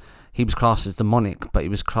ferryman, he was classed as demonic, but he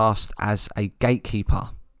was classed as a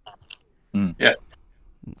gatekeeper. Yeah.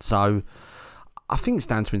 So, I think it's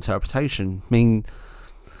down to interpretation. I mean,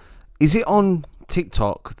 Is it on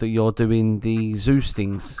TikTok that you're doing the Zeus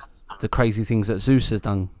things, the crazy things that Zeus has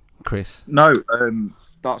done, Chris? No,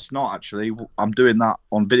 that's not actually. I'm doing that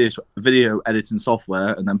on video editing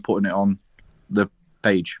software and then putting it on the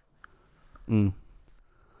page.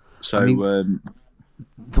 So I mean,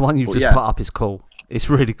 the one you've just put up is cool. It's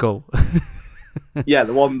really cool. Yeah,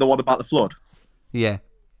 the one about the flood. Yeah.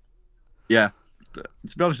 To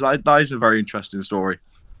be honest, that is a very interesting story.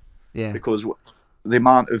 Yeah. Because the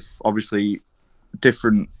amount of obviously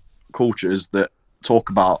different cultures that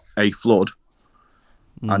talk about a flood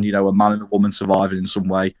and a man and a woman surviving in some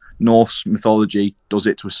way. Norse mythology does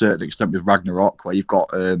it to a certain extent with Ragnarok, where you've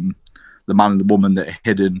got the man and the woman that are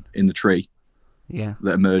hidden in the tree. Yeah.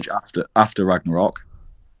 That emerge after Ragnarok.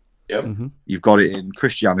 Yep. Mm-hmm. You've got it in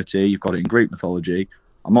Christianity. You've got it in Greek mythology.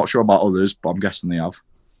 I'm not sure about others, but I'm guessing they have.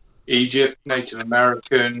 Egypt, Native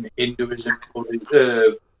American, Hinduism,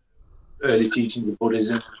 early teachings of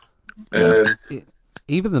Buddhism.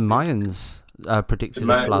 Even the Mayans predicted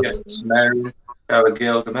a flood. Yeah, Sumerian,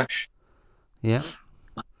 Gilgamesh. Yeah.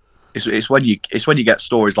 It's when you get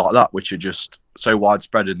stories like that which are just so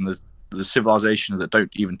widespread, and the civilizations that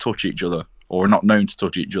don't even touch each other or are not known to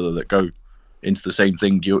touch each other that go into the same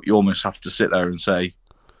thing. You almost have to sit there and say,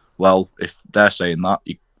 well, if they're saying that,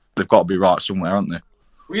 they've got to be right somewhere, aren't they?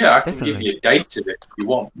 Well, yeah, I can give you a date of it if you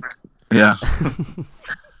want. Yeah.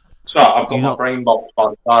 So I've got my brain box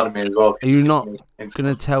by the side of me as well. Are you not going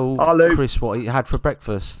to tell Chris what he had for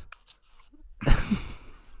breakfast?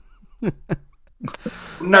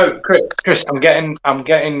 No, Chris, I'm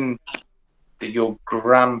getting that your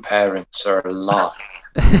grandparents are alive.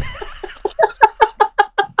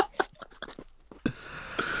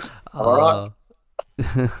 All right.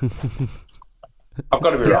 I've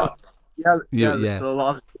got to be right. Yeah. They're still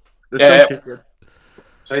alive. They're still kicking.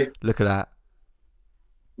 See? Look at that.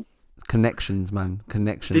 Connections, man.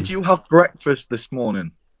 Connections. Did you have breakfast this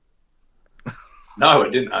morning? No, I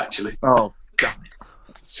didn't actually. Oh, damn it.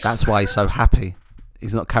 That's why he's so happy.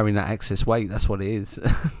 He's not carrying that excess weight. That's what it is.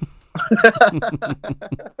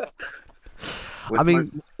 I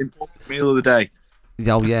mean, important meal of the day.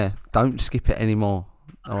 Oh yeah, don't skip it anymore.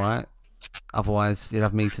 All right, otherwise you'll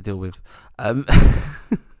have me to deal with.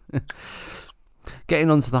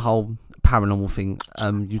 Getting onto the whole paranormal thing,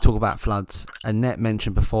 you talk about floods. Annette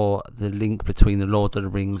mentioned before the link between the Lord of the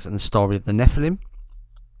Rings and the story of the Nephilim.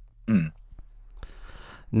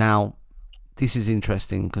 Now, this is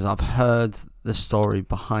interesting because I've heard the story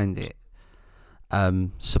behind it.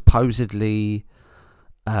 Supposedly,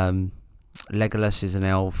 Legolas is an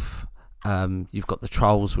elf. You've got the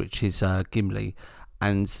trolls, which is Gimli,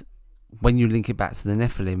 and when you link it back to the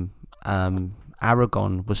Nephilim,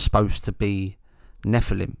 Aragorn was supposed to be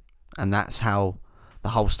Nephilim, and that's how the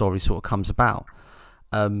whole story sort of comes about.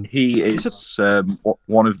 He is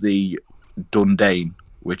one of the Dundane,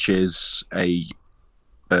 which is a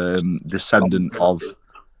descendant of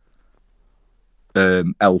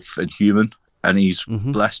elf and human, and he's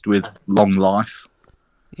blessed with long life.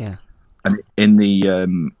 Yeah. And in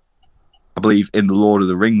the I believe in the Lord of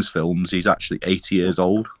the Rings films, he's actually 80 years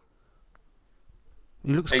old.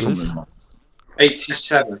 He looks good.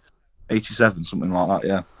 87. 87, something like that,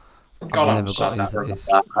 yeah. God, I've never got into this.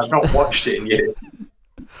 I've not watched it in years.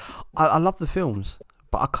 I love the films,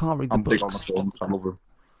 but I can't read the books. Big on the films, I love them.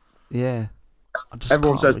 Yeah.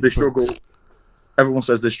 Everyone says they struggle. Everyone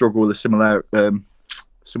says they struggle with the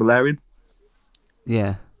Similarian.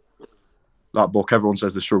 Yeah. That book, everyone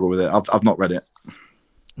says they struggle with it. I've not read it.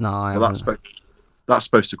 No, I haven't. That's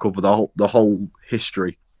supposed to cover the whole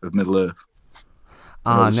history of Middle Earth.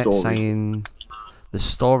 Next saying the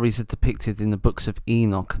stories are depicted in the books of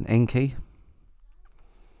Enoch and Enki.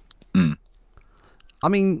 I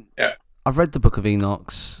mean, I've read the Book of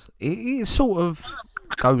Enoch. It sort of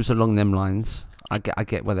goes along them lines. I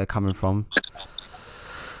get where they're coming from.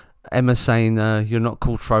 Emma's saying you're not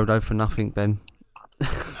called Frodo for nothing, Ben.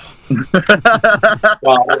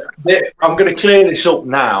 Well, I'm going to clear this up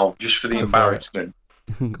now, just for the embarrassment.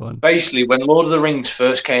 Go on. Basically, when Lord of the Rings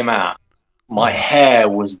first came out, my hair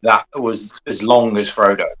was as long as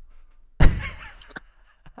Frodo,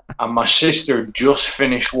 and my sister had just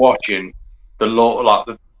finished watching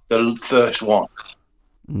the first one,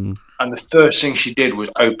 and the first thing she did was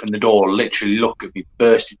open the door, literally look at me,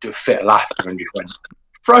 burst into a fit of laughter, and just went,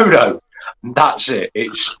 "Frodo!" And that's it.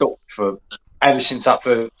 It stuck for ever since that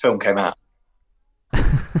film came out.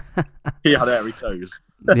 He had hairy toes.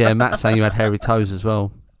 Yeah, Matt's saying you had hairy toes as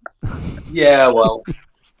well. Yeah, well,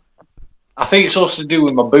 I think it's also to do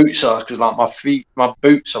with my boot size, because like my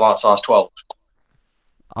boots are like size 12.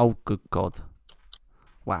 Oh, good God.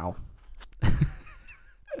 Wow.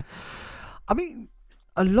 I mean,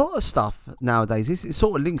 a lot of stuff nowadays, it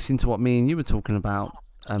sort of links into what me and you were talking about,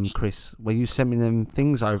 Chris, where you sent me them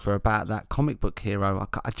things over about that comic book hero.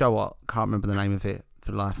 Joe, I can't remember the name of it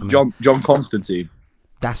for the life of me. John Constantine.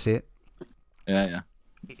 That's it. Yeah.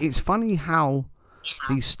 It's funny how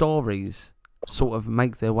these stories sort of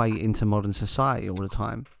make their way into modern society all the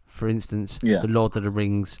time. For instance, the Lord of the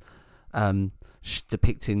Rings,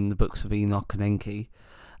 depicting the books of Enoch and Enki,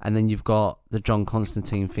 and then you've got the John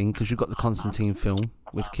Constantine thing, because you've got the Constantine film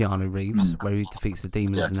with Keanu Reeves where he defeats the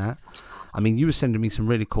demons and that. I mean, you were sending me some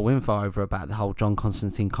really cool info over about the whole John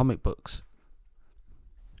Constantine comic books.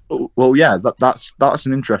 Well, yeah, that's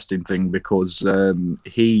an interesting thing, because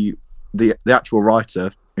the actual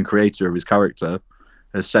writer and creator of his character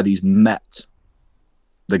has said he's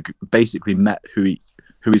basically met who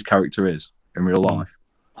his character is in real life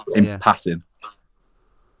in passing,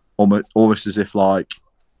 almost as if like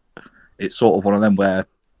it's sort of one of them where,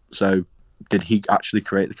 so did he actually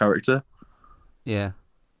create the character? Yeah.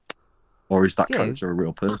 Or is that character a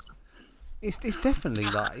real person? It's definitely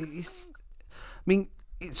like I mean,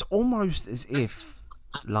 it's almost as if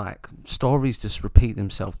like stories just repeat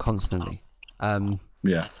themselves constantly.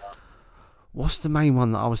 Yeah. What's the main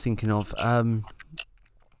one that I was thinking of?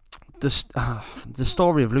 The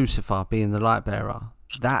story of Lucifer being the light bearer,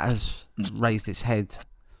 that has raised its head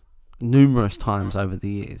numerous times over the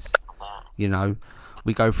years. You know,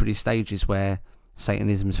 we go through these stages where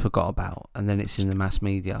Satanism is forgot about, and then it's in the mass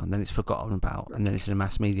media, and then it's forgotten about, and then it's in the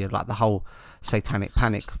mass media, like the whole satanic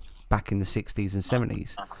panic back in the 60s and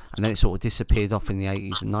 70s, and then it sort of disappeared off in the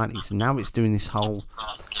 80s and 90s, and now it's doing this whole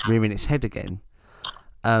rearing its head again.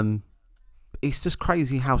 It's just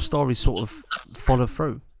crazy how stories sort of follow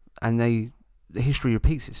through, and the history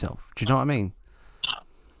repeats itself. Do you know what I mean?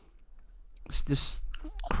 It's just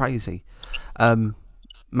crazy.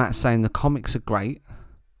 Matt's saying the comics are great.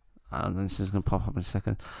 This is going to pop up in a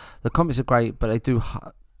second. The comics are great, but do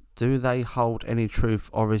they hold any truth,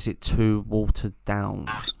 or is it too watered down?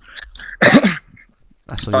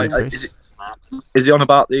 That's all you, Chris. Is he on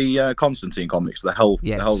about the Constantine comics, the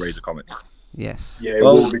Hellraiser comics? Yes. Yeah, it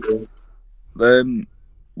will be good.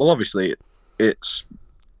 Well, obviously, it's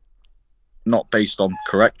not based on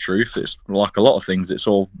correct truth. It's like a lot of things. It's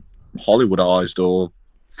all Hollywoodized or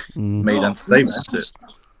made entertainment.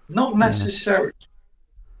 Not necessarily.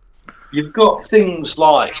 You've got things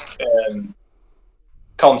like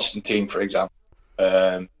Constantine, for example,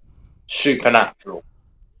 Supernatural,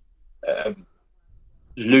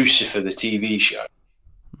 Lucifer, the TV show.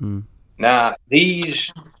 Now,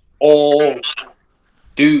 these all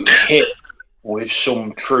do hit with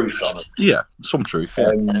some truth on it. Yeah, some truth.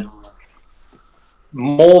 Yeah.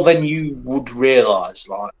 More than you would realise.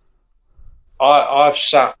 Like, I've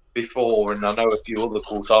sat before, and I know a few other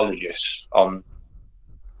cultologists on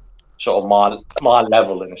sort of my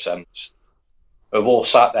level, in a sense, have all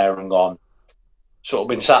sat there and gone, sort of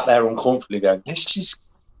been sat there uncomfortably going, this is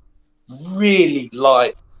really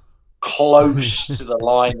like close to the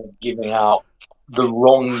line of giving out the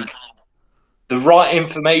right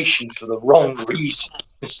information for the wrong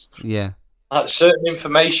reasons. Yeah. Like certain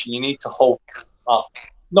information you need to hold up,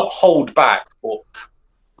 not hold back, but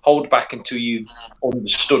hold back until you've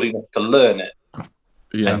understood enough to learn it.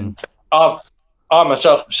 Yeah. And I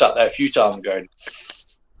myself have sat there a few times going,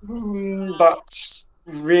 that's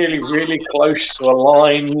really, really close to a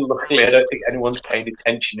line. Luckily, I don't think anyone's paying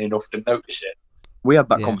attention enough to notice it. We had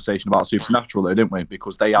that conversation about Supernatural, though, didn't we?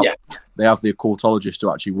 Because they have the occultologist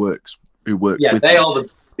who actually works with they are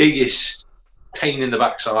the biggest pain in the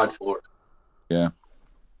backside for it. Yeah.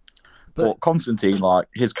 But Constantine, like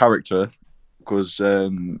his character, because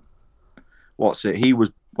he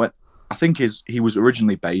was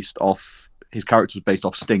originally based off. His character was based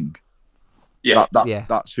off Sting. Yeah,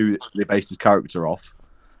 that's who they based his character off.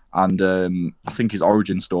 And I think his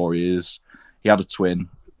origin story is he had a twin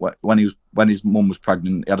when his mum was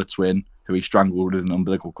pregnant. He had a twin who he strangled with an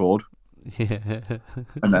umbilical cord. Yeah.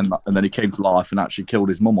 and then he came to life and actually killed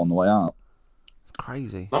his mum on the way out. It's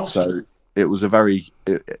crazy. So it was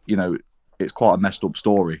it's quite a messed up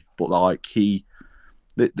story. But like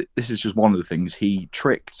this is just one of the things. He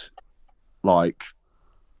tricked like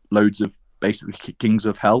loads of basically kings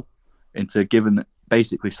of hell into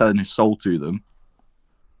basically selling his soul to them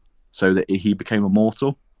so that he became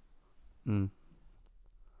immortal.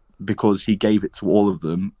 Because he gave it to all of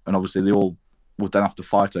them, and obviously they all would then have to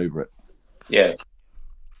fight over it. Yeah.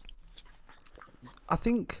 I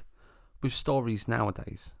think with stories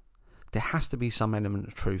nowadays, there has to be some element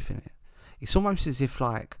of truth in it. It's almost as if,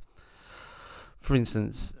 like, for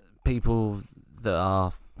instance, people that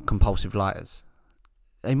are compulsive liars,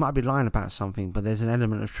 they might be lying about something, but there's an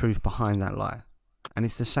element of truth behind that lie. And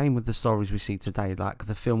it's the same with the stories we see today, like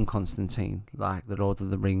the film Constantine, like the Lord of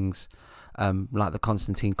the Rings, like the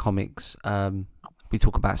Constantine comics. We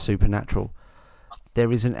talk about Supernatural.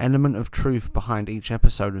 There is an element of truth behind each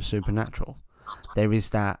episode of Supernatural. There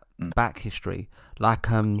is that back history, like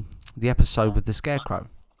the episode with the Scarecrow,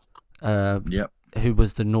 who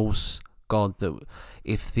was the Norse god that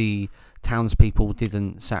if the townspeople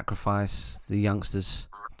didn't sacrifice the youngsters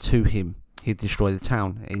to him, he'd destroy the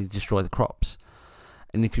town, he'd destroy the crops.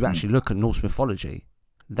 And if you actually look at Norse mythology,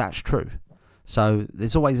 that's true. So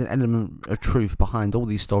there's always an element of truth behind all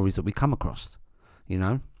these stories that we come across, you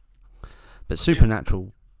know. But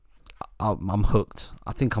Supernatural, I'm hooked.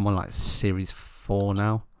 I think I'm on like series 4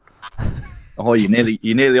 now. Oh, you're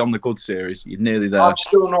nearly on the good series. You're nearly there. I've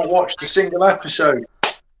still not watched a single episode.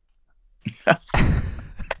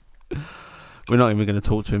 We're not even going to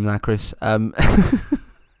talk to him now, Chris.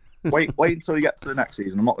 Wait until you get to the next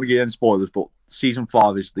season. I'm not going to give any spoilers, but season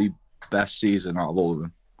 5 is the best season out of all of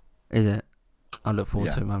them. Is it? I look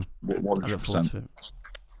forward to it, man. 100%. I look forward to it.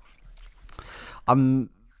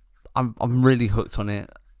 I'm really hooked on it.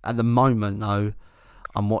 At the moment, though,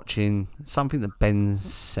 I'm watching something that Ben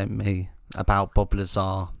sent me about Bob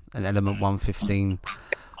Lazar and Element 115,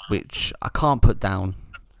 which I can't put down.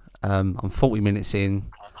 I'm 40 minutes in,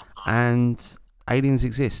 and aliens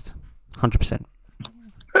exist, 100%.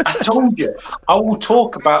 I told you, I will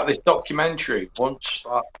talk about this documentary once.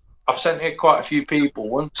 I've sent it quite a few people.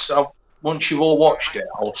 Once you've all watched it,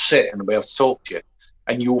 I'll sit and I'll be able to talk to you,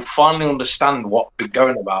 and you'll finally understand what we're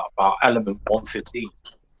going about Element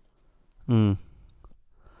 115.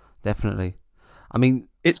 Definitely. I mean,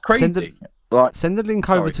 it's crazy. Send the link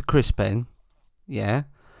over to Chris, Ben. Yeah,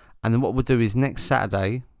 and then what we'll do is next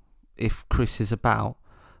Saturday, if Chris is about,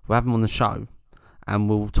 we'll have him on the show, and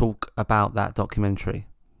we'll talk about that documentary.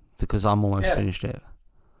 Because I'm almost finished it.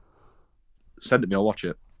 Send it me, I'll watch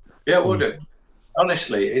it. Yeah, we'll do.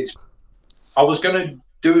 Honestly, I was going to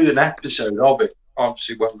do an episode of it,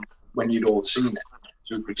 obviously, when you'd all seen it.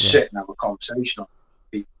 So we could sit and have a conversation on it,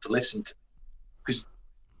 people to listen to. Because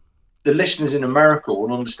the listeners in America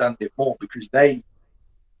will understand it more because it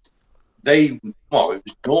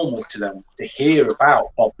was normal to them to hear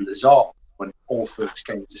about Bob Lazar when it all first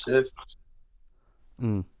came to surface.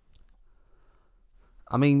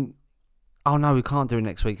 I mean, oh no, we can't do it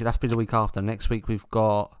next week. It'll have to be the week after. Next week we've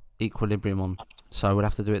got Equilibrium on, so we'll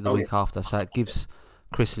have to do it the week after. So it gives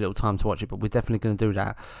Chris a little time to watch it, but we're definitely going to do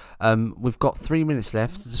that. We've got 3 minutes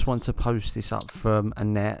left. I just want to post this up from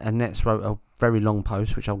Annette. Annette's wrote a very long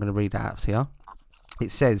post, which I'm going to read out to you.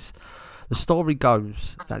 It says, the story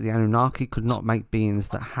goes that the Anunnaki could not make beings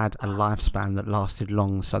that had a lifespan that lasted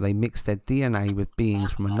long, so they mixed their DNA with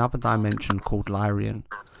beings from another dimension called Lyrian,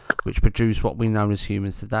 which produced what we know as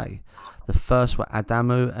humans today. The first were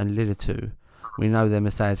Adamu and Lilitu. We know them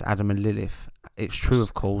as Adam and Lilith. It's true,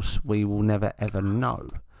 of course, we will never ever know.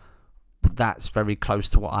 But that's very close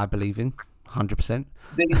to what I believe in, 100%.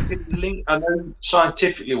 They can link, I know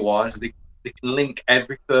scientifically wise, they can link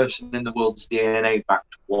every person in the world's DNA back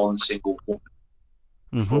to one single woman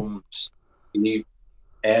from the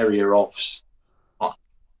area of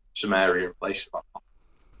Samaria and places like that.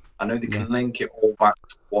 I know they can link it all back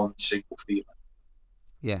to one single female.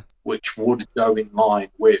 Yeah. Which would go in line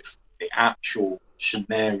with the actual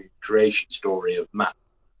Sumerian creation story of man,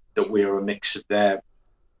 that we're a mix of their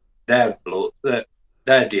blood, their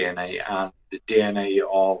DNA and the DNA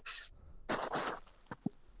of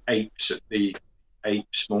apes,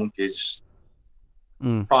 monkeys,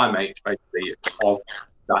 primates, basically, of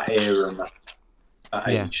that era and that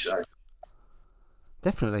age. So.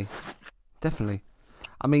 Definitely.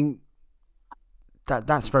 I mean,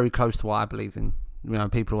 that's very close to what I believe in. You know,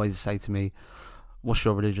 people always say to me, what's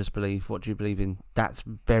your religious belief? What do you believe in? That's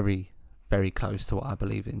very, very close to what I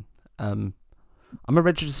believe in. I'm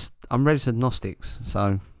registered Gnostics,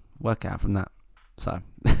 so work it out from that. So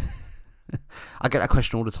I get that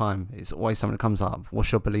question all the time. It's always something that comes up.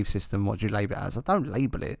 What's your belief system? What do you label it as? I don't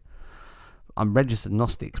label it. I'm registered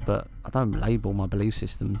Gnostics, but I don't label my belief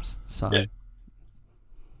systems. So it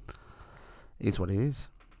is what it is.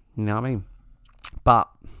 You know what I mean? But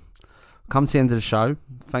come to the end of the show.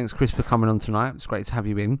 Thanks, Chris, for coming on tonight. It's great to have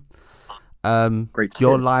you in. Great.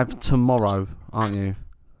 You're live tomorrow, aren't you?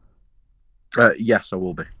 Yes, I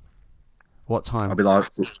will be. What time? I'll be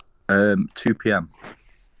live 2 p.m.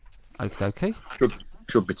 Okay.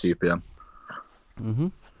 Should be 2 p.m.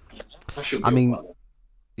 I mean,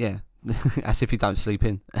 yeah, as if you don't sleep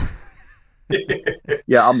in.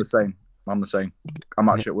 Yeah, I'm the same. I'm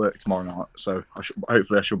actually at work tomorrow night, so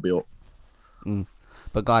hopefully I should be up.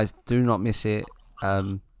 But guys, do not miss it.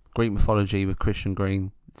 Greek mythology with Christian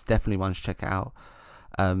Green. It's definitely one to check it out.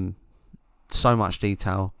 So much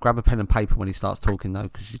detail. Grab a pen and paper when he starts talking though,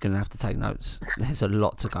 because you're going to have to take notes. There's a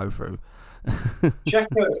lot to go through. check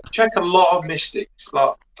a lot of Mystics.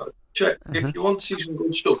 Like, if you want to see some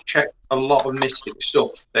good stuff, check a lot of Mystic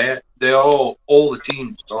stuff. They are all the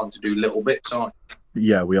teams starting to do little bits, aren't you?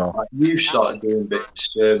 Yeah, we are. Like, you started doing bits.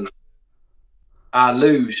 Our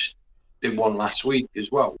Lou's did one last week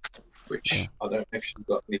as well, which I don't know if she's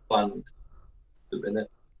got any planned at the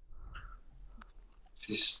minute.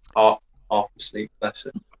 She's half asleep, bless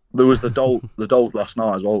her. There was the Dold last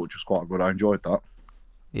night as well, which was quite good. I enjoyed that.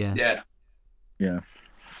 Yeah.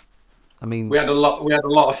 I mean, we had a lot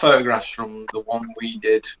of photographs from the one we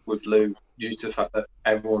did with Lou, due to the fact that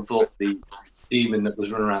everyone thought the demon that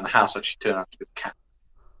was running around the house actually turned out to be a cat.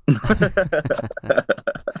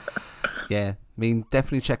 Yeah, I mean,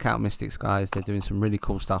 definitely check out Mystics, guys. They're doing some really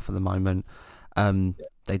cool stuff at the moment.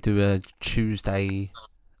 They do a Tuesday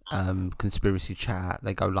conspiracy chat.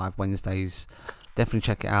 They go live Wednesdays. Definitely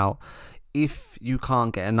check it out. If you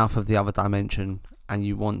can't get enough of the Other Dimension and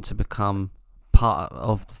you want to become part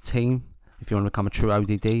of the team, if you want to become a true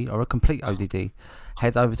ODD or a complete ODD,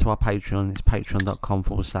 head over to our Patreon. It's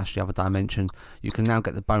patreon.com/The Other Dimension. You can now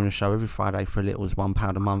get the bonus show every Friday for as little as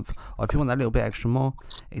 £1 a month, or if you want that little bit extra more,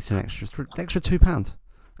 it's an extra £2,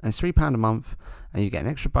 and it's £3 a month, and you get an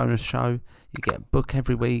extra bonus show. You get a book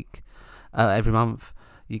every week, every month.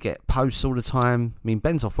 You get posts all the time. I mean,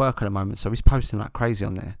 Ben's off work at the moment, so he's posting like crazy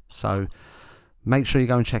on there. So make sure you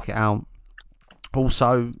go and check it out.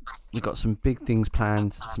 Also, we've got some big things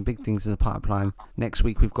planned, some big things in the pipeline. Next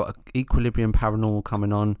week, we've got Equilibrium Paranormal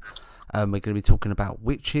coming on. We're going to be talking about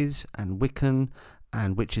witches and Wiccan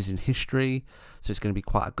and witches in history. So it's going to be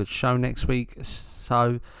quite a good show next week.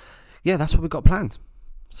 So, yeah, that's what we've got planned.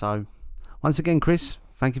 So, once again, Chris,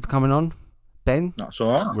 thank you for coming on. Ben, that's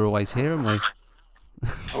all right. We're always here, aren't we?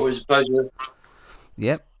 Always a pleasure.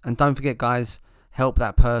 Yep. And don't forget, guys, help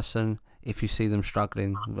that person if you see them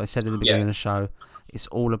struggling. I said in the beginning of the show, it's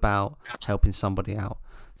all about helping somebody out.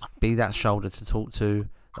 Be that shoulder to talk to,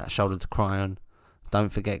 that shoulder to cry on. Don't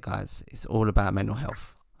forget, guys, it's all about mental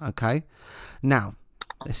health. Okay? Now,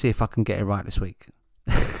 let's see if I can get it right this week.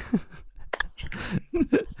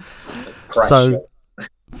 So,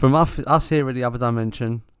 from us here at The Other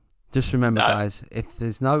Dimension, just remember, guys, if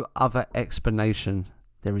there's no other explanation,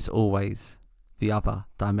 there is always the other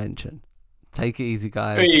dimension. Take it easy,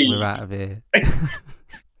 guys. Hey. We're out of here.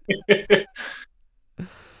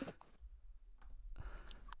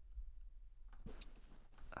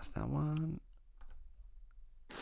 That's that one.